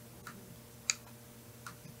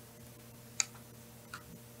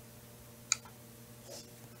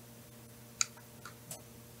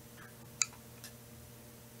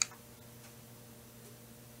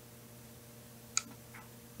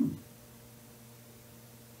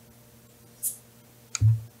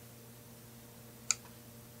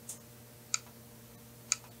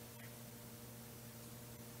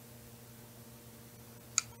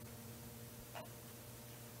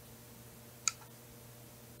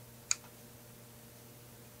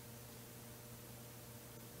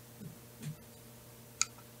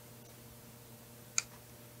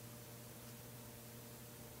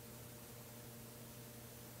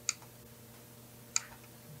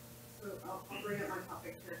 So I'll bring up my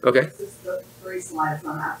topic here. Okay. This is the 3 slides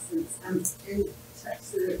on absence. In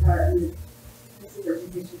text, in the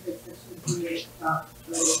presentation page section 28 about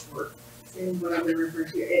the report, saying what I'm going to refer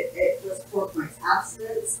to. It was 4 points.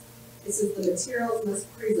 Abstinence. This is the materials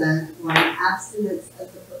must present one abstinence as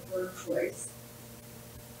the preferred choice.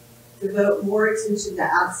 Devote more attention to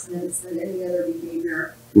abstinence than any other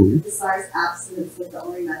behavior. Emphasize abstinence as the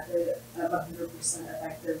only method of 100%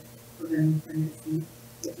 effective preventing pregnancy,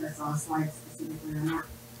 which I saw a slide specifically on that.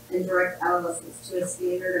 And direct adolescents to a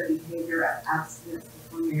standard of behavior of abstinence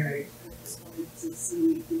before marriage. I just wanted to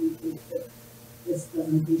see if you think that this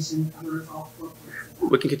presentation covers all 4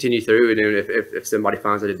 points. We can continue through, and then if somebody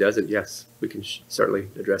finds that it doesn't, yes, we can certainly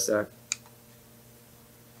address that.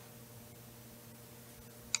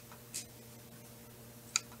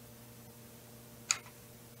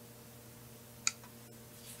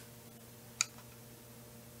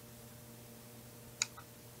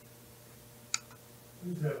 I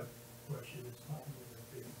just have a question, it's not really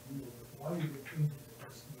a big deal, but why are you changing the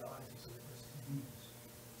STIs instead of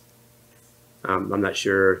STDs? I'm not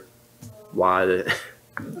sure why the,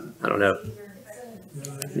 I don't know.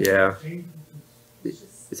 Yeah.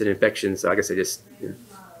 It's an infection, so I guess they just, yeah.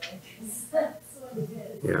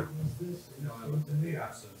 Yeah. In the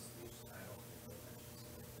absence, I don't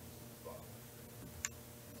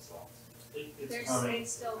think that It's coming.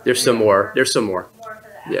 There's some more. There's some more. More for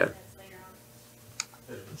the Yeah. abstinence later on.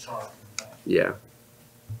 There's a chart in the back. Yeah.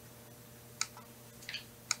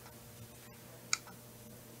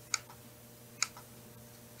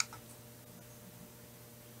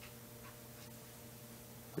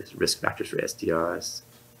 There's risk factors for STIs.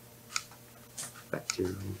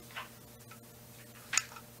 Bacterial.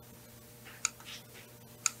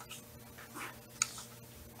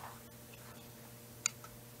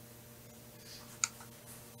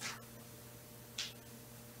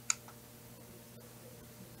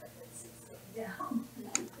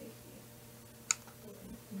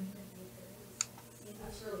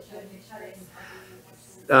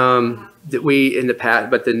 That we in the past,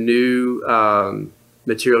 but the new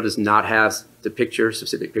material does not have the picture,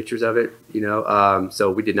 specific pictures of it, you know, so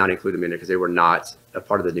we did not include them in there because they were not a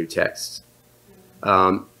part of the new text.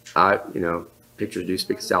 You know, pictures do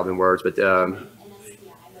speak a thousand words, but yeah.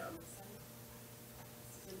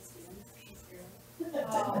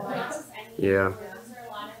 Those are a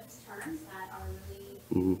lot of terms that are really,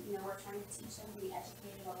 Mhm. you know, we're trying to teach them to be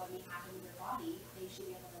educated about what may happen to their body. They should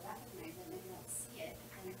be able to recognize it, and if they don't see it,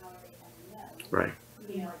 then how are they going to know? Right.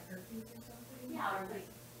 You know, yeah, or like,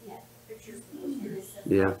 yeah, pictures, syphilis,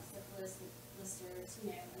 Yeah. syphilis, blisters, you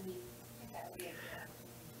know, I mean, I think that would be a good.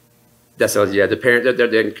 That's all. Yeah, the parent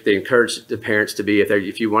they encourage the parents to be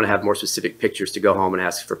if you want to have more specific pictures to go home and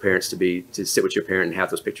ask for parents to sit with your parent and have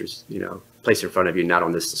those pictures, you know, placed in front of you, not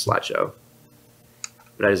on this slideshow.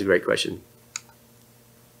 But that is a great question.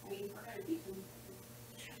 I mean, we're going to be.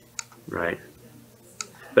 Right.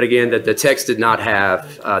 But again, the text did not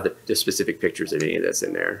have the specific pictures of any of this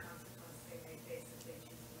in there.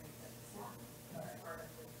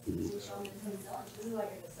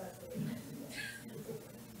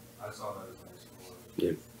 I saw that as high school.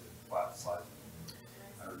 Yeah. Flat slide.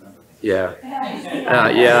 I remember. Yeah.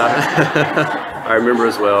 Yeah. I remember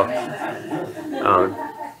as well.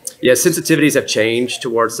 Yeah, sensitivities have changed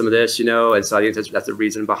towards some of this, you know, and so I think that's the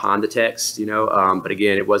reason behind the text, you know. But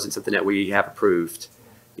again, it wasn't something that we have approved,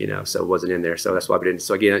 you know, so it wasn't in there. So that's why we didn't.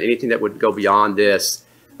 So again, anything that would go beyond this,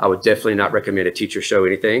 I would definitely not recommend a teacher show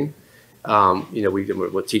anything. You know,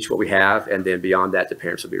 we'll teach what we have, and then beyond that, the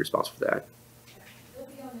parents will be responsible for that.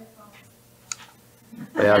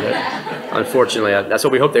 Yeah, unfortunately, that's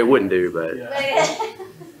what we hope they wouldn't do, but.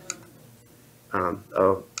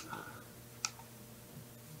 Oh.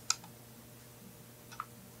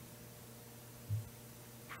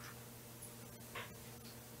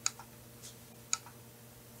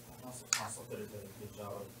 Also did a good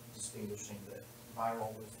job of distinguishing that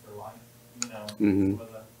viral was for life, you know, Mhm.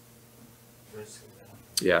 with the risk of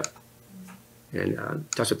that. Yeah. And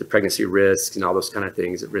talks about the pregnancy risks and all those kind of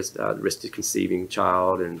things, the risk to conceiving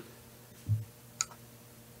child and.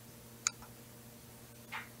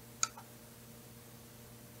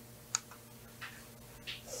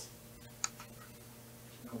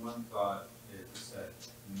 You know, one thought is that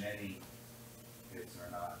many kids are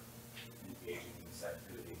not engaging in this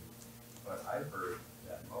activity, but I've heard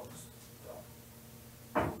that most don't.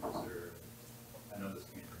 Because I know this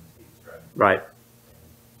came from Steve's right? Right.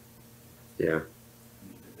 Yeah. I mean,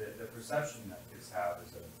 the perception that kids have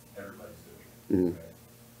is that everybody's doing it, Mhm. right?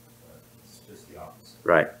 But it's just the opposite.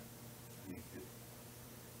 Right. I mean,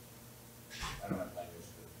 I don't have language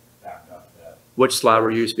to back up that. Which slide were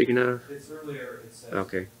you speaking of? It's earlier, it says.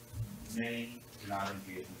 Okay. Many do not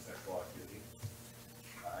engage in sexual activity.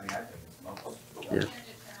 I mean, I think it's most. Yeah.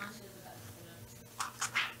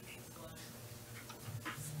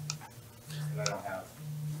 And I don't have,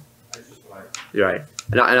 that's just what I. You're right.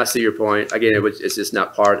 And I see your point. Again, it's just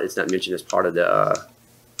not part, it's not mentioned as part of the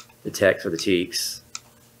text or the TEKS.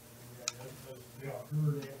 Yeah,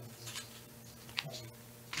 her and,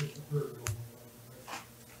 just her.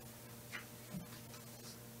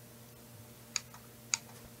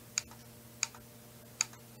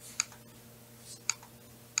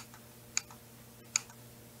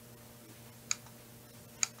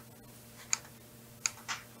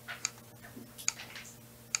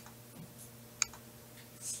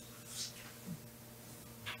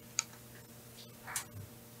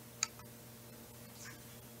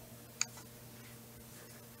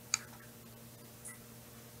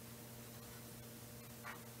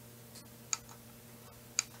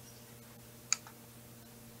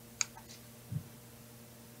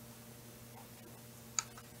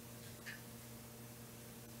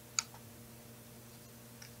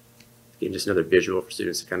 Again, just another visual for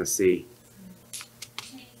students to kind of see.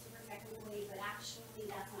 Maybe super technically, but actually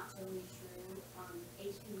that's not totally true.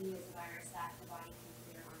 HPV is a virus that the body can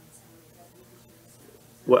clear on its own. It doesn't increase your risk.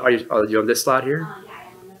 What are you on this slide here? Yeah, I am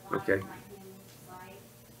on the bottom Okay. right-hand slide.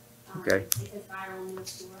 Okay. It says viral no cure.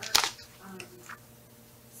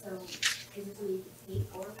 So is it something you can take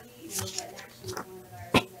orally? No, but it actually is one of the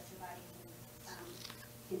viruses that your body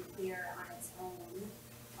can clear on its own.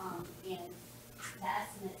 And the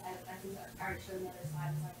estimate, I think I already showed another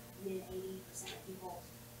slide, was like mid 80% of people,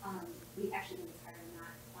 we actually think it's higher than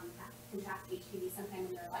that, contract HPV sometime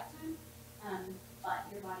in their lifetime. But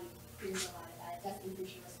your body clears a lot of that. It does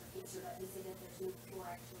increase your risk for cancer, but they say that there's no cure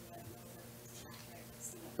actually. I don't know if it's accurate.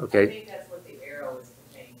 Okay. I think that's what the arrow is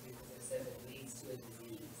pertaining to, because it says it leads to a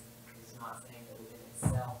disease. It's not saying that within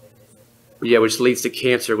itself it isn't. Yeah, which leads to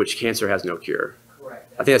cancer, which cancer has no cure. Correct.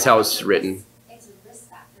 I think that's how it's written. It's a risk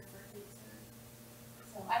factor for cancer.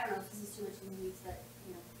 So I don't know if this is too much in the weeds, but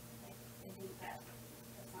you know, I think that's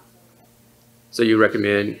not totally accurate. So you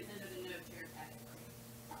recommend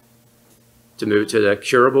to move to the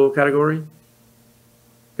curable category?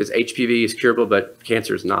 Because HPV is curable, but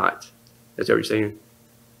cancer is not. That's what you're saying?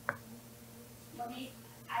 Well, I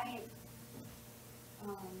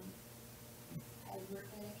work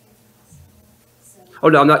at a cancer hospital, so. Oh,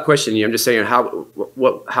 no, I'm not questioning you. I'm just saying, how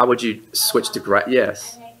would you switch to,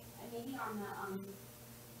 yes.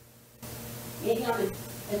 Maybe on the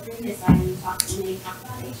previous slide, when they talked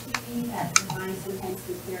about HPV, that the body sometimes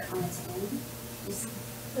can clear on its own.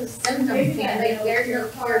 The symptoms can, like, there's no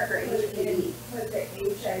cure for HPV. Put the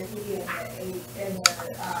HIV and the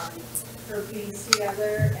herpes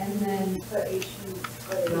together, and then put HPV,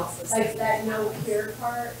 But it also like says that no cure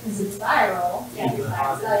part, because it's viral. Yeah, it's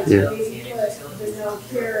viral. Like Yeah. maybe put the no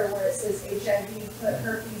cure where it says HIV, put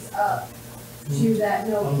herpes up to that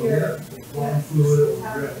no cure. One fluid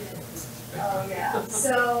over Oh, yeah,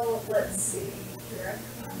 so, let's see, Kira.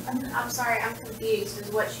 I'm sorry, I'm confused is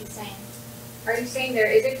what she's saying. Are you saying there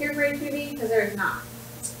is a cure for HPV? Because there is not.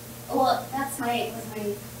 Well, was my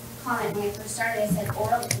comment when I first started. I said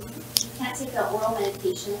oral, you can't take an oral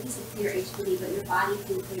medication to clear HPV, but your body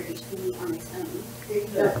can clear HPV on its own.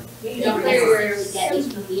 You don't necessarily get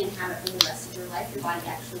HPV and have it for the rest of your life. Your body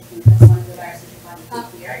actually can, that's one of the viruses your body can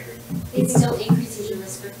clear. It still increases your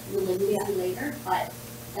risk for malignancy later, but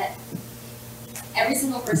that every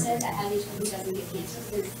single person that has HPV doesn't get cancer,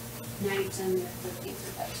 because 90% of them have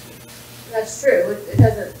cancer by HPV. That's true. It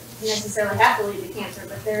doesn't necessarily have to lead to cancer,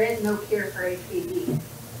 but there is no cure for HPV.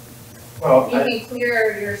 Well, You can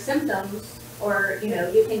clear your symptoms, or, you know,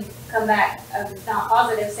 you can come back not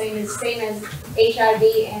positive, same as HIV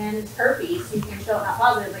and herpes. You can show up not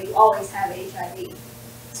positive, but you always have HIV.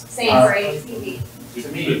 Same for HPV. To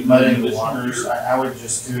me, muddying the waters, I would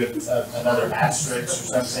just do it another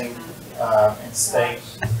asterisk or something, and state,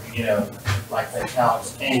 you know, like the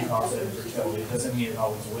italics can cause infertility, it doesn't mean it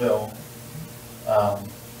always will.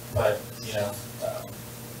 But, you know,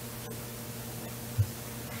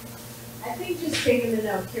 I think just taking the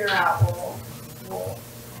no cure out will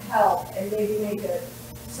help, and maybe make a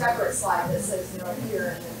separate slide that says no cure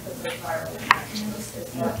and then put the viral.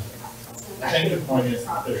 I think the point is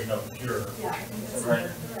that there's no cure. Yeah, I think that's Right.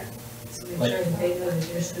 correct. So make sure that they know that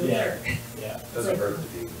there's no Yeah. cure. Yeah. Doesn't hurt to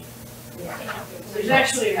be. Yeah. There's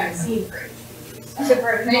actually a vaccine for HPV. To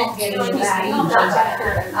prevent getting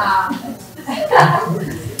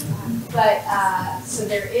But, so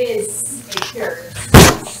there is a cure.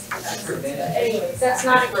 Anyways, that's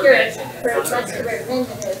not a cure. That's a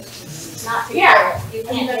preventative, not to cure Yeah. it. You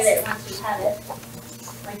can't get it once you have it.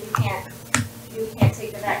 Like you can't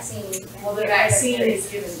take the vaccine. and Well, the get rid of vaccine it. is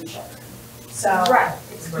given to children. So. Right.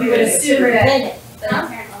 You would assume that. Prevent it.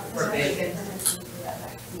 Prevent.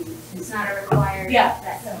 It's not a required Yeah.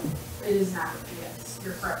 vaccine. It is not, yes,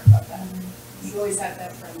 you're correct about that. You always have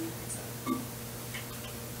that from.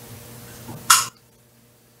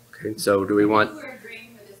 Okay, so do we want, We're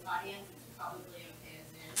agreeing with this audience, it's probably okay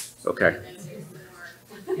as is. okay. And then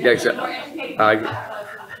there's Yeah, so, more education.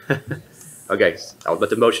 okay, I'll let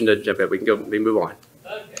the motion to jump in. We can move on.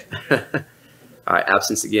 Okay. All right,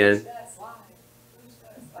 absence again.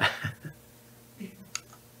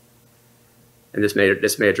 And this may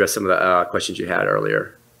address some of the questions you had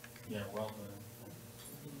earlier. Yeah, well done.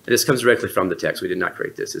 And this comes directly from the text. We did not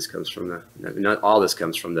create this. This comes from not all this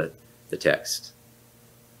comes from the text.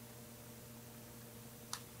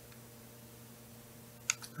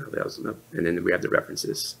 And then we have the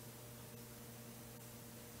references.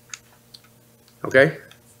 Okay.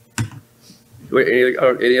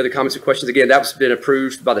 Any other comments or questions? Again, that's been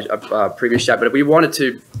approved by the previous chat, but we wanted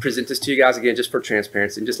to present this to you guys again just for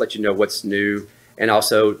transparency and just let you know what's new and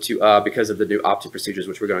also to, because of the new opt-in procedures,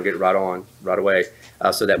 which we're going to get right away,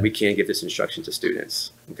 so that we can give this instruction to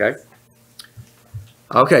students, okay?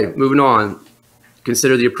 Okay, moving on.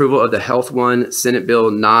 Consider the approval of the Health One Senate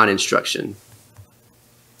Bill 9 instruction.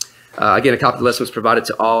 Again, a copy of the lesson was provided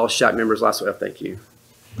to all SHAC members last week. Thank you.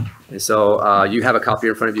 And so you have a copy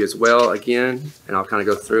in front of you as well, again, and I'll kind of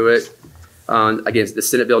go through it. Again, the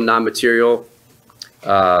Senate Bill 9 material.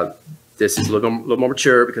 This is a little more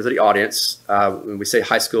mature because of the audience. When we say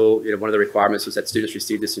high school, one of the requirements was that students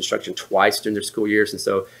receive this instruction twice during their school years. And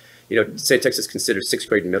so, State Texas considers 6th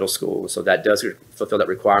grade middle school. So that does fulfill that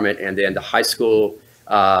requirement. And then the high school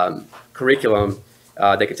curriculum,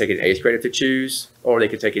 they can take it in 8th grade if they choose, or they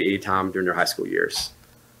can take it any time during their high school years.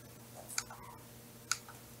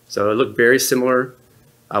 So it looked very similar.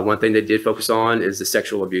 One thing they did focus on is the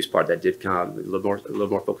sexual abuse part. That did kind of a little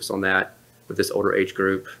more focus on that with this older age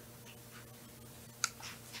group.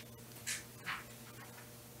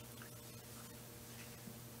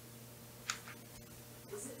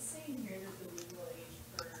 Is it saying here that the legal age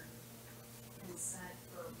for consent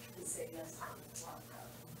for the say yes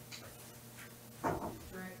to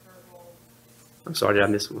direct verbal? I'm sorry, did I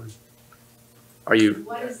miss one? Are you?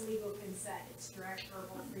 What is legal consent? It's direct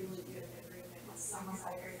verbal freely given agreement with someone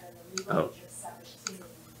higher than the legal age of 17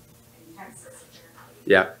 in Texas apparently.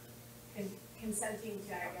 Yeah. Consenting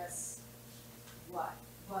to, I guess, what?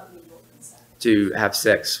 What legal consent? To have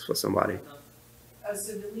sex with somebody. Oh,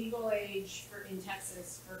 so the legal age in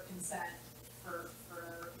Texas for consent for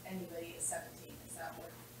anybody is 17, is that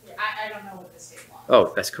what? I don't know what the state law is.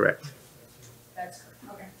 Oh, that's correct. That's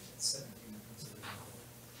correct,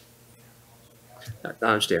 okay. I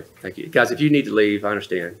understand. Thank you. Guys, if you need to leave, I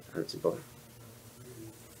understand. It's important.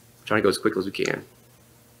 I'm trying to go as quickly as we can.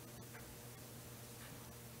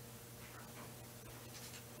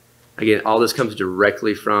 Again, all this comes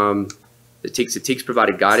directly from the TEKS. The TEKS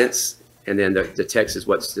provided guidance, and then the text is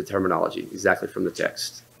what's the terminology, exactly from the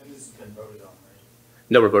text. And this has been voted on, right?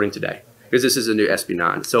 No, we're voting today because this is a new SB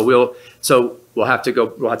 9. So we'll have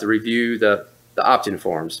to review the opt-in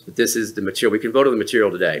forms, but this is the material. We can vote on the material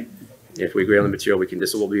today. If we agree on the material,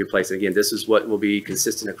 this will be in place. And again, this is what will be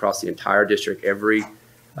consistent across the entire district. Every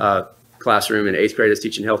classroom in 8th grade is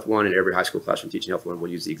teaching Health 1, and every high school classroom teaching Health 1 will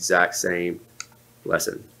use the exact same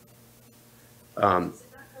lesson. Does it not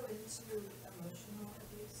go into emotional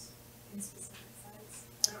abuse in specific sites?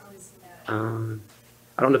 I don't really see that.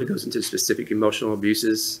 I don't know if it goes into specific emotional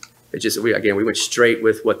abuses. It's just, we went straight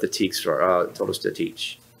with what the TEKS told us to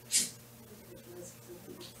teach.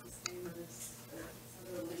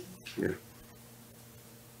 Yeah.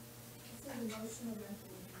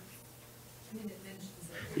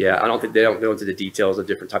 Yeah, I don't think they don't go into the details of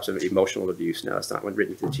different types of emotional abuse. No, it's not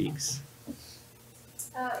written to the TEKS.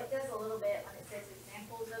 It does a little bit when it says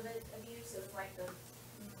examples of it, abuse, so it's like the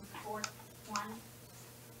fourth one.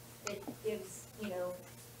 It gives,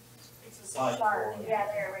 It's a side start, forward. yeah,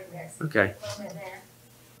 there, right there. Okay. A little bit there.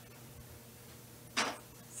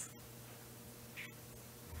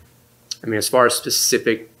 I mean, as far as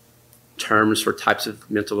specific terms for types of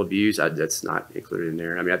mental abuse, that's not included in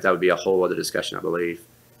there. I mean, that would be a whole other discussion, I believe.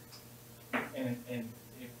 And if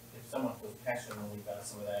someone feels passionately about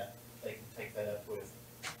some of that, they can take that up with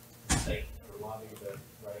state or lobby,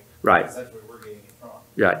 right? Right. Because that's where we're getting it from.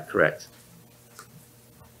 Yeah, correct.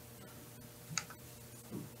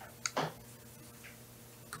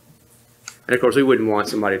 And of course, we wouldn't want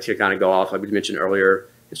somebody to kind of go off, like we mentioned earlier,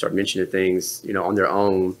 and start mentioning things, on their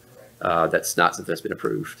own. That's not something that's been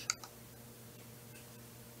approved.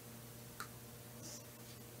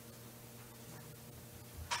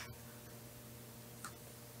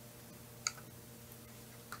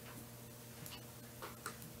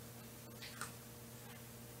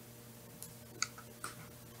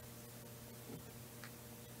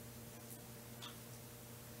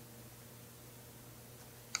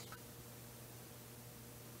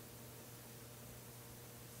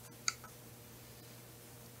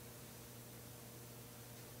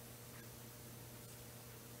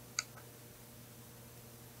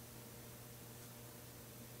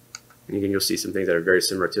 And again, you'll see some things that are very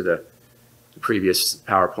similar to the previous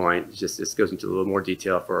PowerPoint. It's just this goes into a little more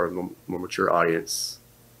detail for a more mature audience.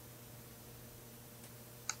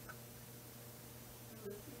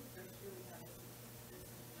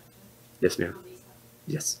 Yes, ma'am.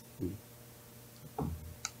 Yes.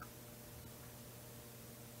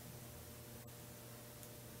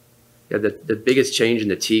 Yeah, the biggest change in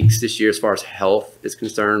the TEKS this year as far as health is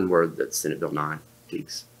concerned were the Senate Bill 9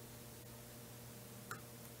 TEKS.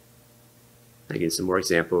 Again, some more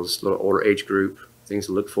examples, a little older age group, things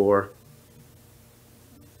to look for.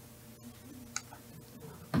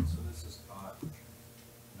 So this is taught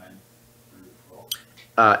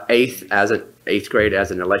eighth grade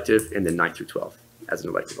as an elective, and then 9th through 12th as an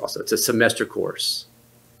elective also. It's a semester course.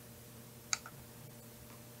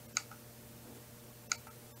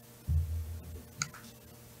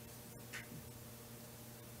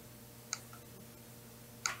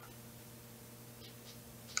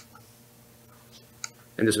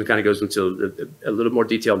 And this one kind of goes into a little more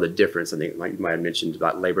detail on the difference. I think like you might have mentioned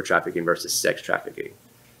about labor trafficking versus sex trafficking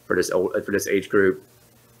for this age group.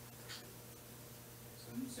 So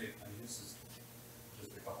when you say, I mean, this is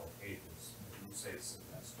just a couple of pages, when you say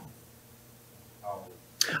semester, how?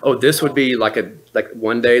 Oh, this would be like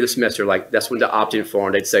one day of the semester, like that's when the opt-in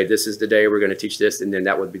form, they'd say, this is the day we're going to teach this, and then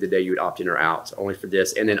that would be the day you would opt in or out, only for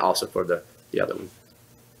this, and then also for the other one.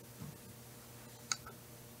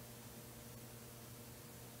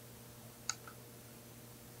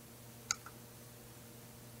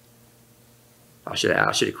 I should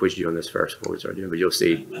have quizzed you on this first before we start doing, but you'll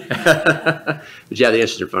see. But you have the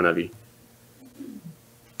answers in front of you.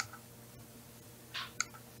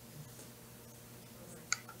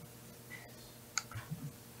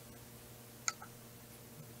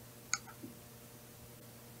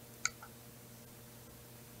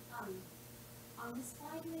 On the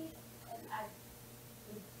slide made, and I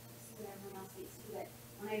would see what everyone else sees too, but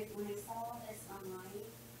when I saw this online,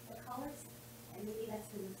 the colors, and maybe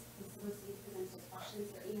that's because it's supposed to be presented as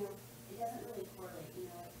questions, but it doesn't really correlate,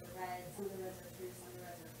 like the red, some of the reds are true, some of the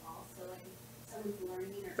reds are false, so like if someone's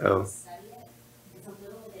learning or trying to study it, it's a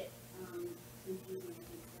little bit confusing, I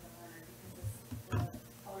think, for the learner, because the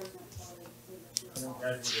colors don't correlate to the true or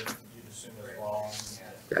false. You'd assume it's wrong.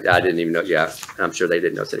 I didn't even know, yeah, I'm sure they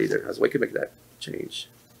didn't know that either. I was like, we could make that change.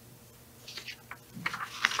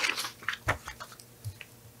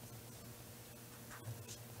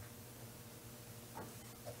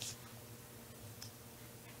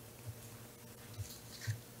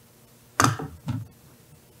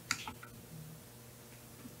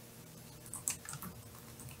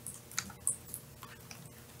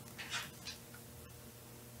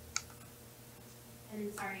 And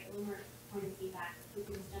then, sorry, one more point of feedback, if we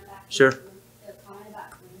can just jump back. to Sure. The comment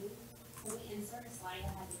about grooming, when we insert a slide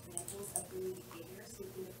that has examples of grooming behavior, so we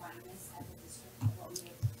can define this as a district, what we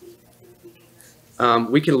would think a grooming behavior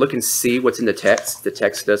is. We can look and see what's in the text. The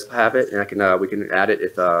text does have it, and we can add it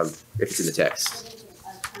if it's in the text. So there's a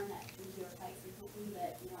term that we hear quite frequently,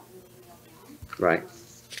 but we don't really nail down. Right.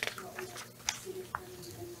 What we see as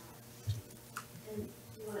grooming and not. And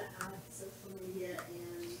you want to add social media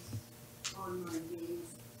and online games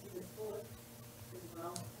to this bullet as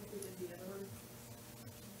well, I think is the other one.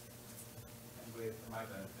 And with, for my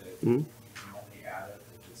benefit, Mhm. you can only add it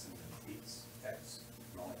if it's in the text text, you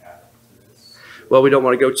can only add it to this. Well, we don't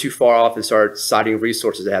want to go too far off and start citing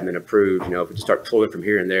resources that haven't been approved. If we just start pulling from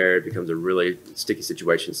here and there, it becomes a really sticky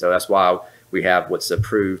situation. So that's why we have what's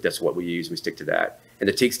approved. That's what we use. We stick to that. And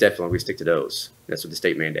the TEKS definitely, we stick to those. That's what the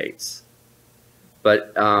state mandates.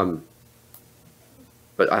 But I'm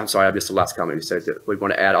sorry, I missed the last comment. You said that we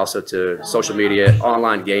want to add also to social media,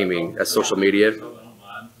 online gaming. That's social media. So the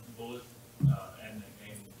online bullet, and the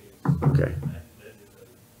gaming piece. Okay. That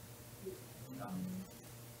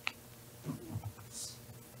is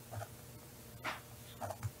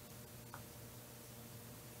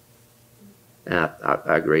Yeah,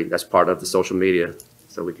 I agree. That's part of the social media.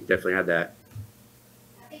 So we can definitely add that.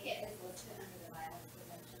 I think it is listed under the violence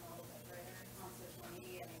prevention a little bit further on social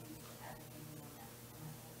media, maybe we should add anything on that.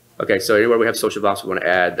 Okay, so anywhere we have social violence, we want to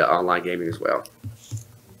add the online gaming as well.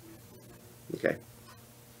 Okay.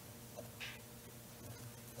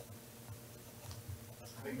 I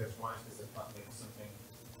think that's wise because it's not making something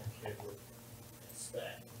a kid would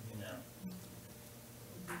expect,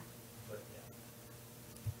 But yeah.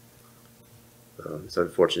 It's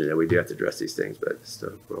unfortunate that we do have to address these things, but it's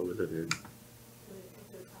the world we live in.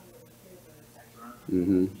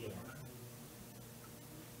 Mm-hmm.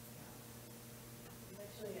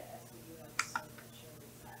 Actually, a SEU episode that showed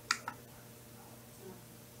exactly what we're talking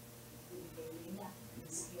about. And he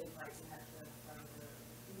invites him at the front of the.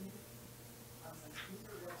 I was like, these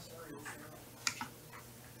are real stories.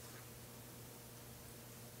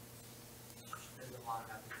 There's a lot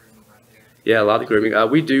about the grooming right there. Yeah, a lot of the grooming.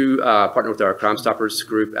 We do partner with our Crime Stoppers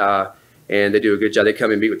group, and they do a good job. They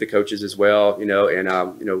come and meet with the coaches as well, and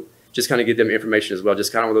just kind of give them information as well.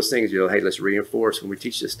 Just kind of one of those things, hey, let's reinforce when we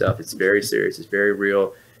teach this stuff. It's very serious. It's very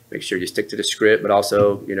real. Make sure you stick to the script, but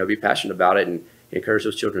also, be passionate about it and encourage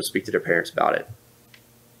those children to speak to their parents about it.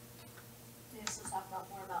 Can you also talk about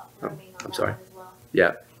more about grooming on I'm that sorry. one as well? Yeah.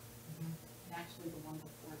 And actually, the one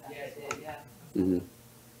before that. Yeah, it did, yeah. Mm-hmm.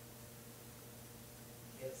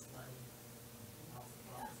 Gives money.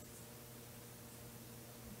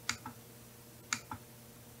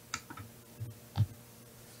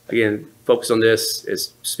 again, focus on this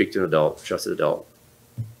is speak to an adult, trusted adult.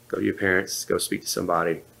 Go to your parents, go speak to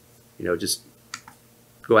somebody, you know, just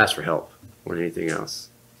go ask for help more than anything else.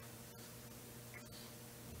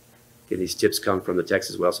 Again, these tips come from the text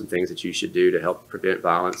as well, some things that you should do to help prevent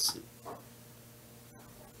violence.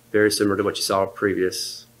 Very similar to what you saw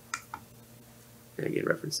previous. And again,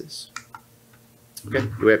 references. Okay,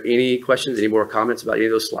 do we have any questions, any more comments about any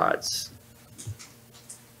of those slides?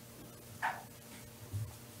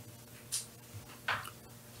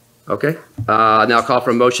 Okay, now I'll call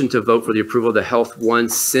for a motion to vote for the approval of the Health One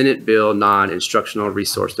Senate Bill 9 instructional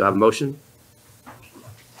resource. Do I have a motion?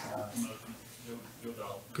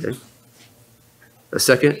 Okay. A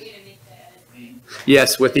second?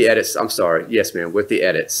 Yes, with the edits. I'm sorry. Yes, ma'am, with the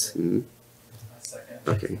edits. Mhm.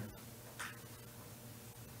 Okay.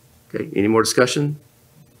 Okay, any more discussion?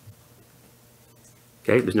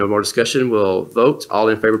 Okay, if there's no more discussion, we'll vote. All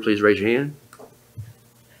in favor, please raise your hand.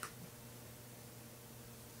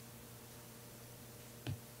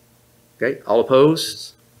 Okay, all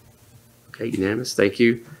opposed? Okay, unanimous. Thank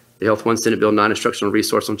you. The Health One Senate Bill 9 instructional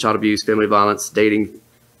resource on child abuse, family violence, dating,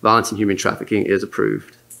 violence, and human trafficking is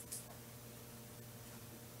approved.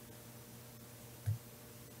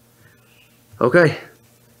 Okay,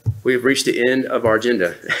 we've reached the end of our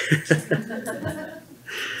agenda.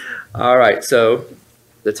 All right, so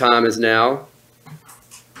the time is now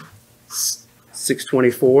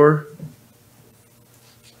 6:24.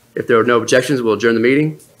 If there are no objections, we'll adjourn the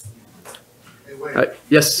meeting.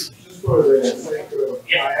 Yes. Just for the sake of,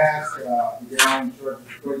 I asked the guy in charge of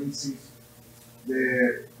pregnancies,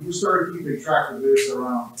 who started keeping track of this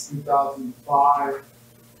around 2005,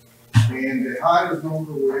 and the highest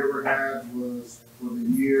number we ever had was for the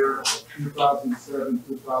year 2007,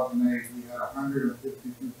 2008, we had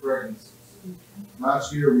 152 pregnancies.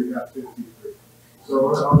 Last year we had 53. So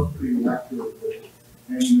that was pretty accurate.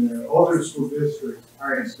 And other school districts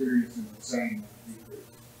are experiencing the same decrease.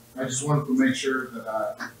 I just wanted to make sure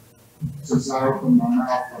that since I opened my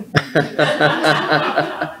mouth.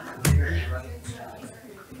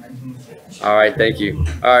 All right, thank you.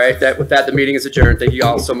 All right, with that, the meeting is adjourned. Thank you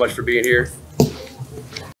all so much for being here.